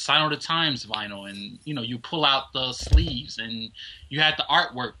know, the Sign of the Times vinyl, and, you know, you pull out the sleeves and you had the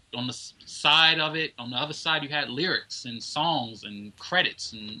artwork on the side of it. On the other side, you had lyrics and songs and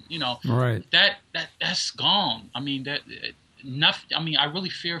credits, and, you know, right. That's gone. I mean, nothing. I mean, I really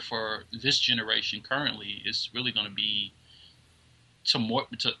fear for this generation currently. It's really going to be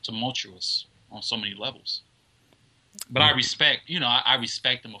tumultuous on so many levels. But I respect, you know, I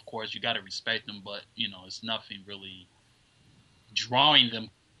respect them, of course. You got to respect them, but, you know, it's nothing really drawing them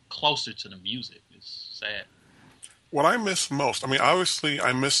closer to the music. Is sad. What I miss most, I mean, obviously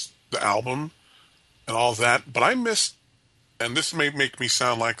I miss the album and all that, but I miss, and this may make me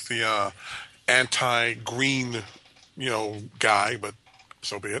sound like the anti-green, you know, guy, but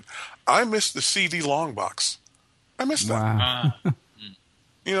so be it. I miss the CD long box. I miss that. Wow.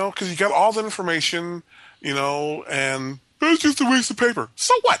 You know, because you got all the information, you know, and it's just a waste of paper.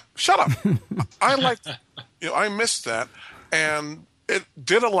 So what? Shut up. I missed that. And it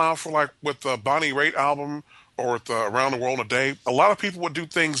did allow for, like, with the Bonnie Raitt album or with Around the World in a Day, a lot of people would do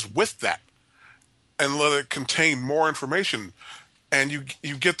things with that and let it contain more information. And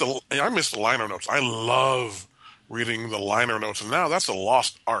you get I miss the liner notes. I love reading the liner notes. And now that's a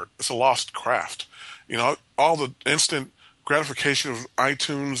lost art. It's a lost craft. You know, all the instant gratification of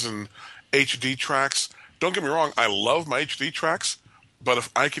iTunes and HD tracks. Don't get me wrong. I love my HD tracks. But if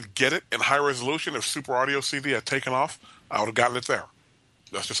I could get it in high resolution, if Super Audio CD had taken off, I would have gotten it there.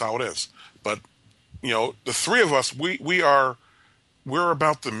 That's just how it is. But, you know, the three of us, we're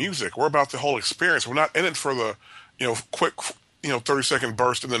about the music. We're about the whole experience. We're not in it for the, you know, quick, you know, 30-second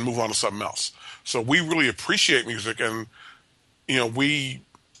burst and then move on to something else. So we really appreciate music, and, you know, we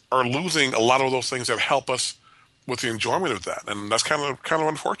are losing a lot of those things that help us with the enjoyment of that, and that's kind of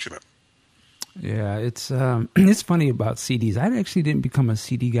unfortunate. Yeah, it's funny about CDs. I actually didn't become a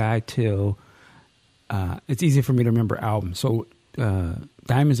CD guy till it's easy for me to remember albums. So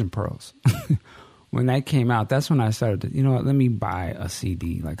Diamonds and Pearls, when that came out, that's when I started to, you know what, let me buy a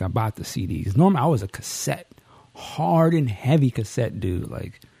CD. Like I bought the CDs. Normally I was a cassette, hard and heavy cassette dude.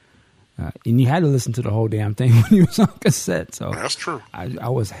 Like, and you had to listen to the whole damn thing when you was on cassette. So that's true. I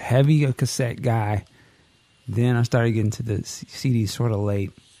was heavy a cassette guy. Then I started getting to the CDs sort of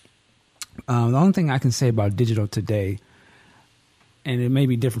late. The only thing I can say about digital today, and it may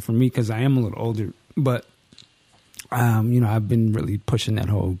be different for me because I am a little older, but, you know, I've been really pushing that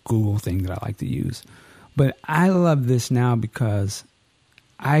whole Google thing that I like to use. But I love this now because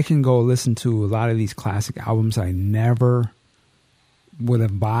I can go listen to a lot of these classic albums I never would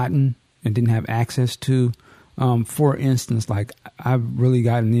have bought and didn't have access to. For instance, like I've really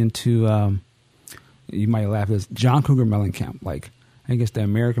gotten into, you might laugh at this, John Cougar Mellencamp, like, I guess the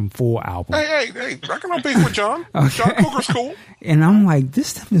American Fool album. Hey, I can not beef with John. Okay. John Cougar's cool. And I'm like, this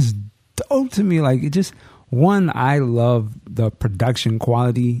stuff is dope to me. Like, it just, one, I love the production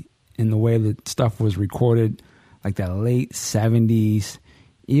quality and the way that stuff was recorded, like that late 70s,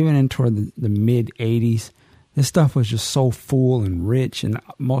 even into the mid 80s. This stuff was just so full and rich, and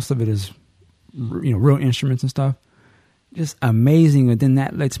most of it is real instruments and stuff. Just amazing. And then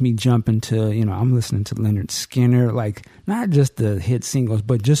that lets me jump into, I'm listening to Leonard Skinner, like not just the hit singles,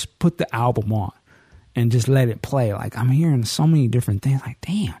 but just put the album on and just let it play. Like I'm hearing so many different things. Like,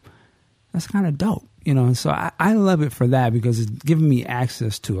 damn, that's kind of dope. And so I love it for that because it's giving me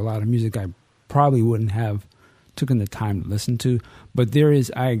access to a lot of music I probably wouldn't have taken the time to listen to. But there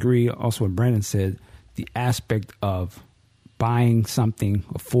is, I agree also what Brandon said, the aspect of buying something,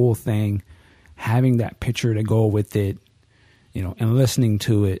 a full thing, having that picture to go with it, and listening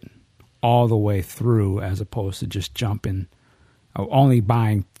to it all the way through as opposed to just jumping, only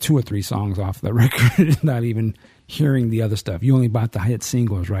buying 2 or 3 songs off the record, not even hearing the other stuff. You only bought the hit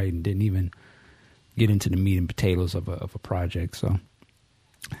singles, right, and didn't even get into the meat and potatoes of a project. So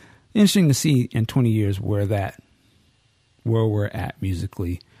interesting to see in 20 years where we're at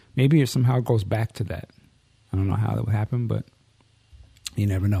musically. Maybe it somehow goes back to that. I don't know how that would happen, but you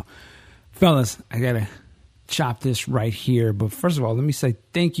never know. Fellas, I got to chop this right here. But first of all, let me say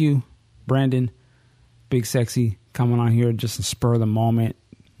thank you, Brandon, Big Sexy, coming on here just to spur the moment.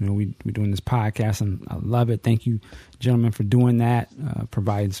 We're doing this podcast, and I love it. Thank you, gentlemen, for doing that,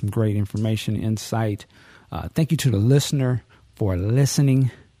 providing some great information, insight. Thank you to the listener for listening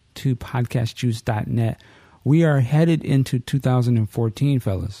to PodcastJuice.net. We are headed into 2014,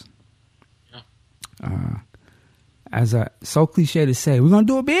 fellas. Yeah. As so cliche to say, we're going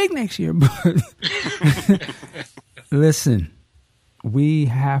to do it big next year, but listen, we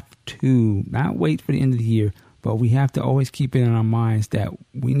have to not wait for the end of the year, but we have to always keep it in our minds that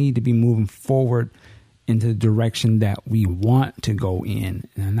we need to be moving forward into the direction that we want to go in,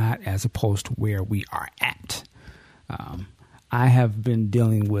 and not as opposed to where we are at. I have been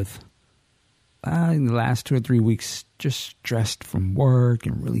dealing with, in the last 2 or 3 weeks, just stressed from work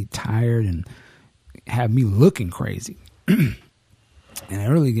and really tired and have me looking crazy. And I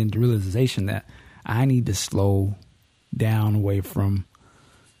really get into realization that I need to slow down away from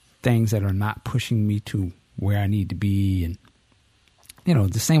things that are not pushing me to where I need to be. And,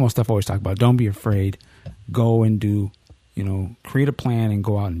 the same old stuff I always talk about. Don't be afraid. Go and do, create a plan and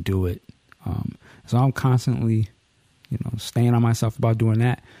go out and do it. So I'm constantly, staying on myself about doing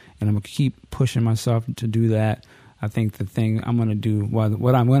that. And I'm going to keep pushing myself to do that. I think the thing I'm going to do,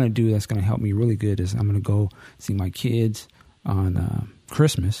 what I'm going to do that's going to help me really good is I'm going to go see my kids on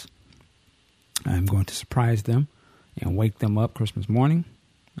Christmas. I'm going to surprise them and wake them up Christmas morning.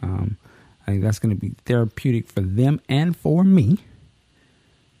 I think that's going to be therapeutic for them and for me.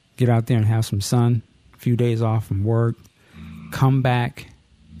 Get out there and have some sun, a few days off from work, come back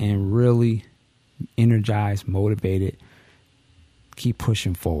and really energized, motivated, keep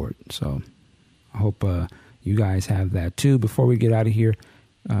pushing forward. So I hope you guys have that too. Before we get out of here,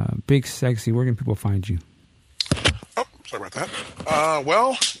 Big Sexy, where can people find you? Oh, sorry about that.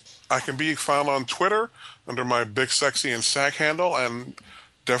 Well, I can be found on Twitter under my Big Sexy and Sack handle, and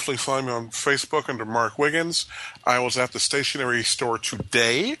definitely find me on Facebook under Mark Wiggins. I was at the stationery store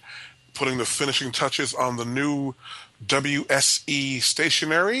today, putting the finishing touches on the new WSE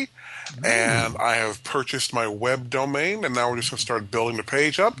stationery. And I have purchased my web domain, and now we're just going to start building the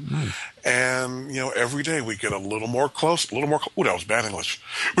page up. Nice. And, every day we get a little more close, ooh, that was bad English.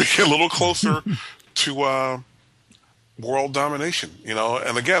 We get a little closer to world domination,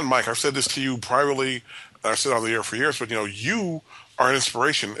 And again, Mike, I've said this to you privately, I've said it on the air for years, but, you are an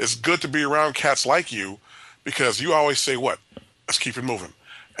inspiration. It's good to be around cats like you because you always say, what? Let's keep it moving.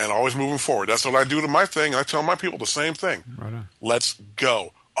 And always moving forward. That's what I do to my thing, and I tell my people the same thing. Right on. Let's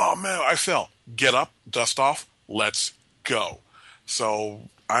go. Oh, man, I fell. Get up, dust off, let's go. So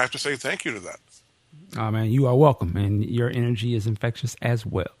I have to say thank you to that. Oh, man, you are welcome, and your energy is infectious as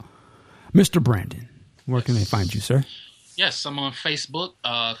well. Mr. Brandon, where can they find you, sir? Yes, I'm on Facebook,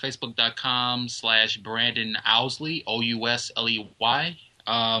 facebook.com/Brandon Owsley, Ousley.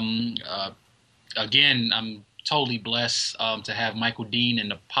 Again, I'm totally blessed to have Michael Dean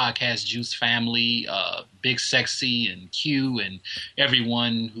and the Podcast Juice family, Big Sexy and Q and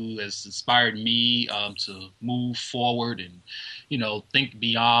everyone who has inspired me to move forward and, think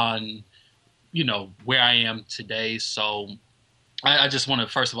beyond, where I am today. So I just want to,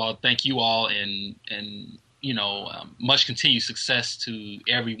 first of all, thank you all and much continued success to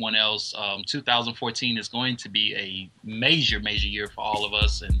everyone else. 2014 is going to be a major, major year for all of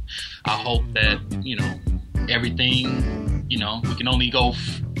us. And I hope that, everything, we can only go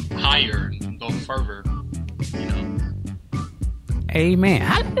higher and go further, Amen.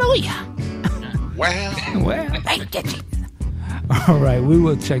 Hallelujah. Well, thank you, Jesus. All right, we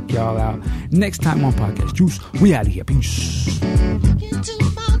will check y'all out next time on Podcast Juice. We out of here. Peace.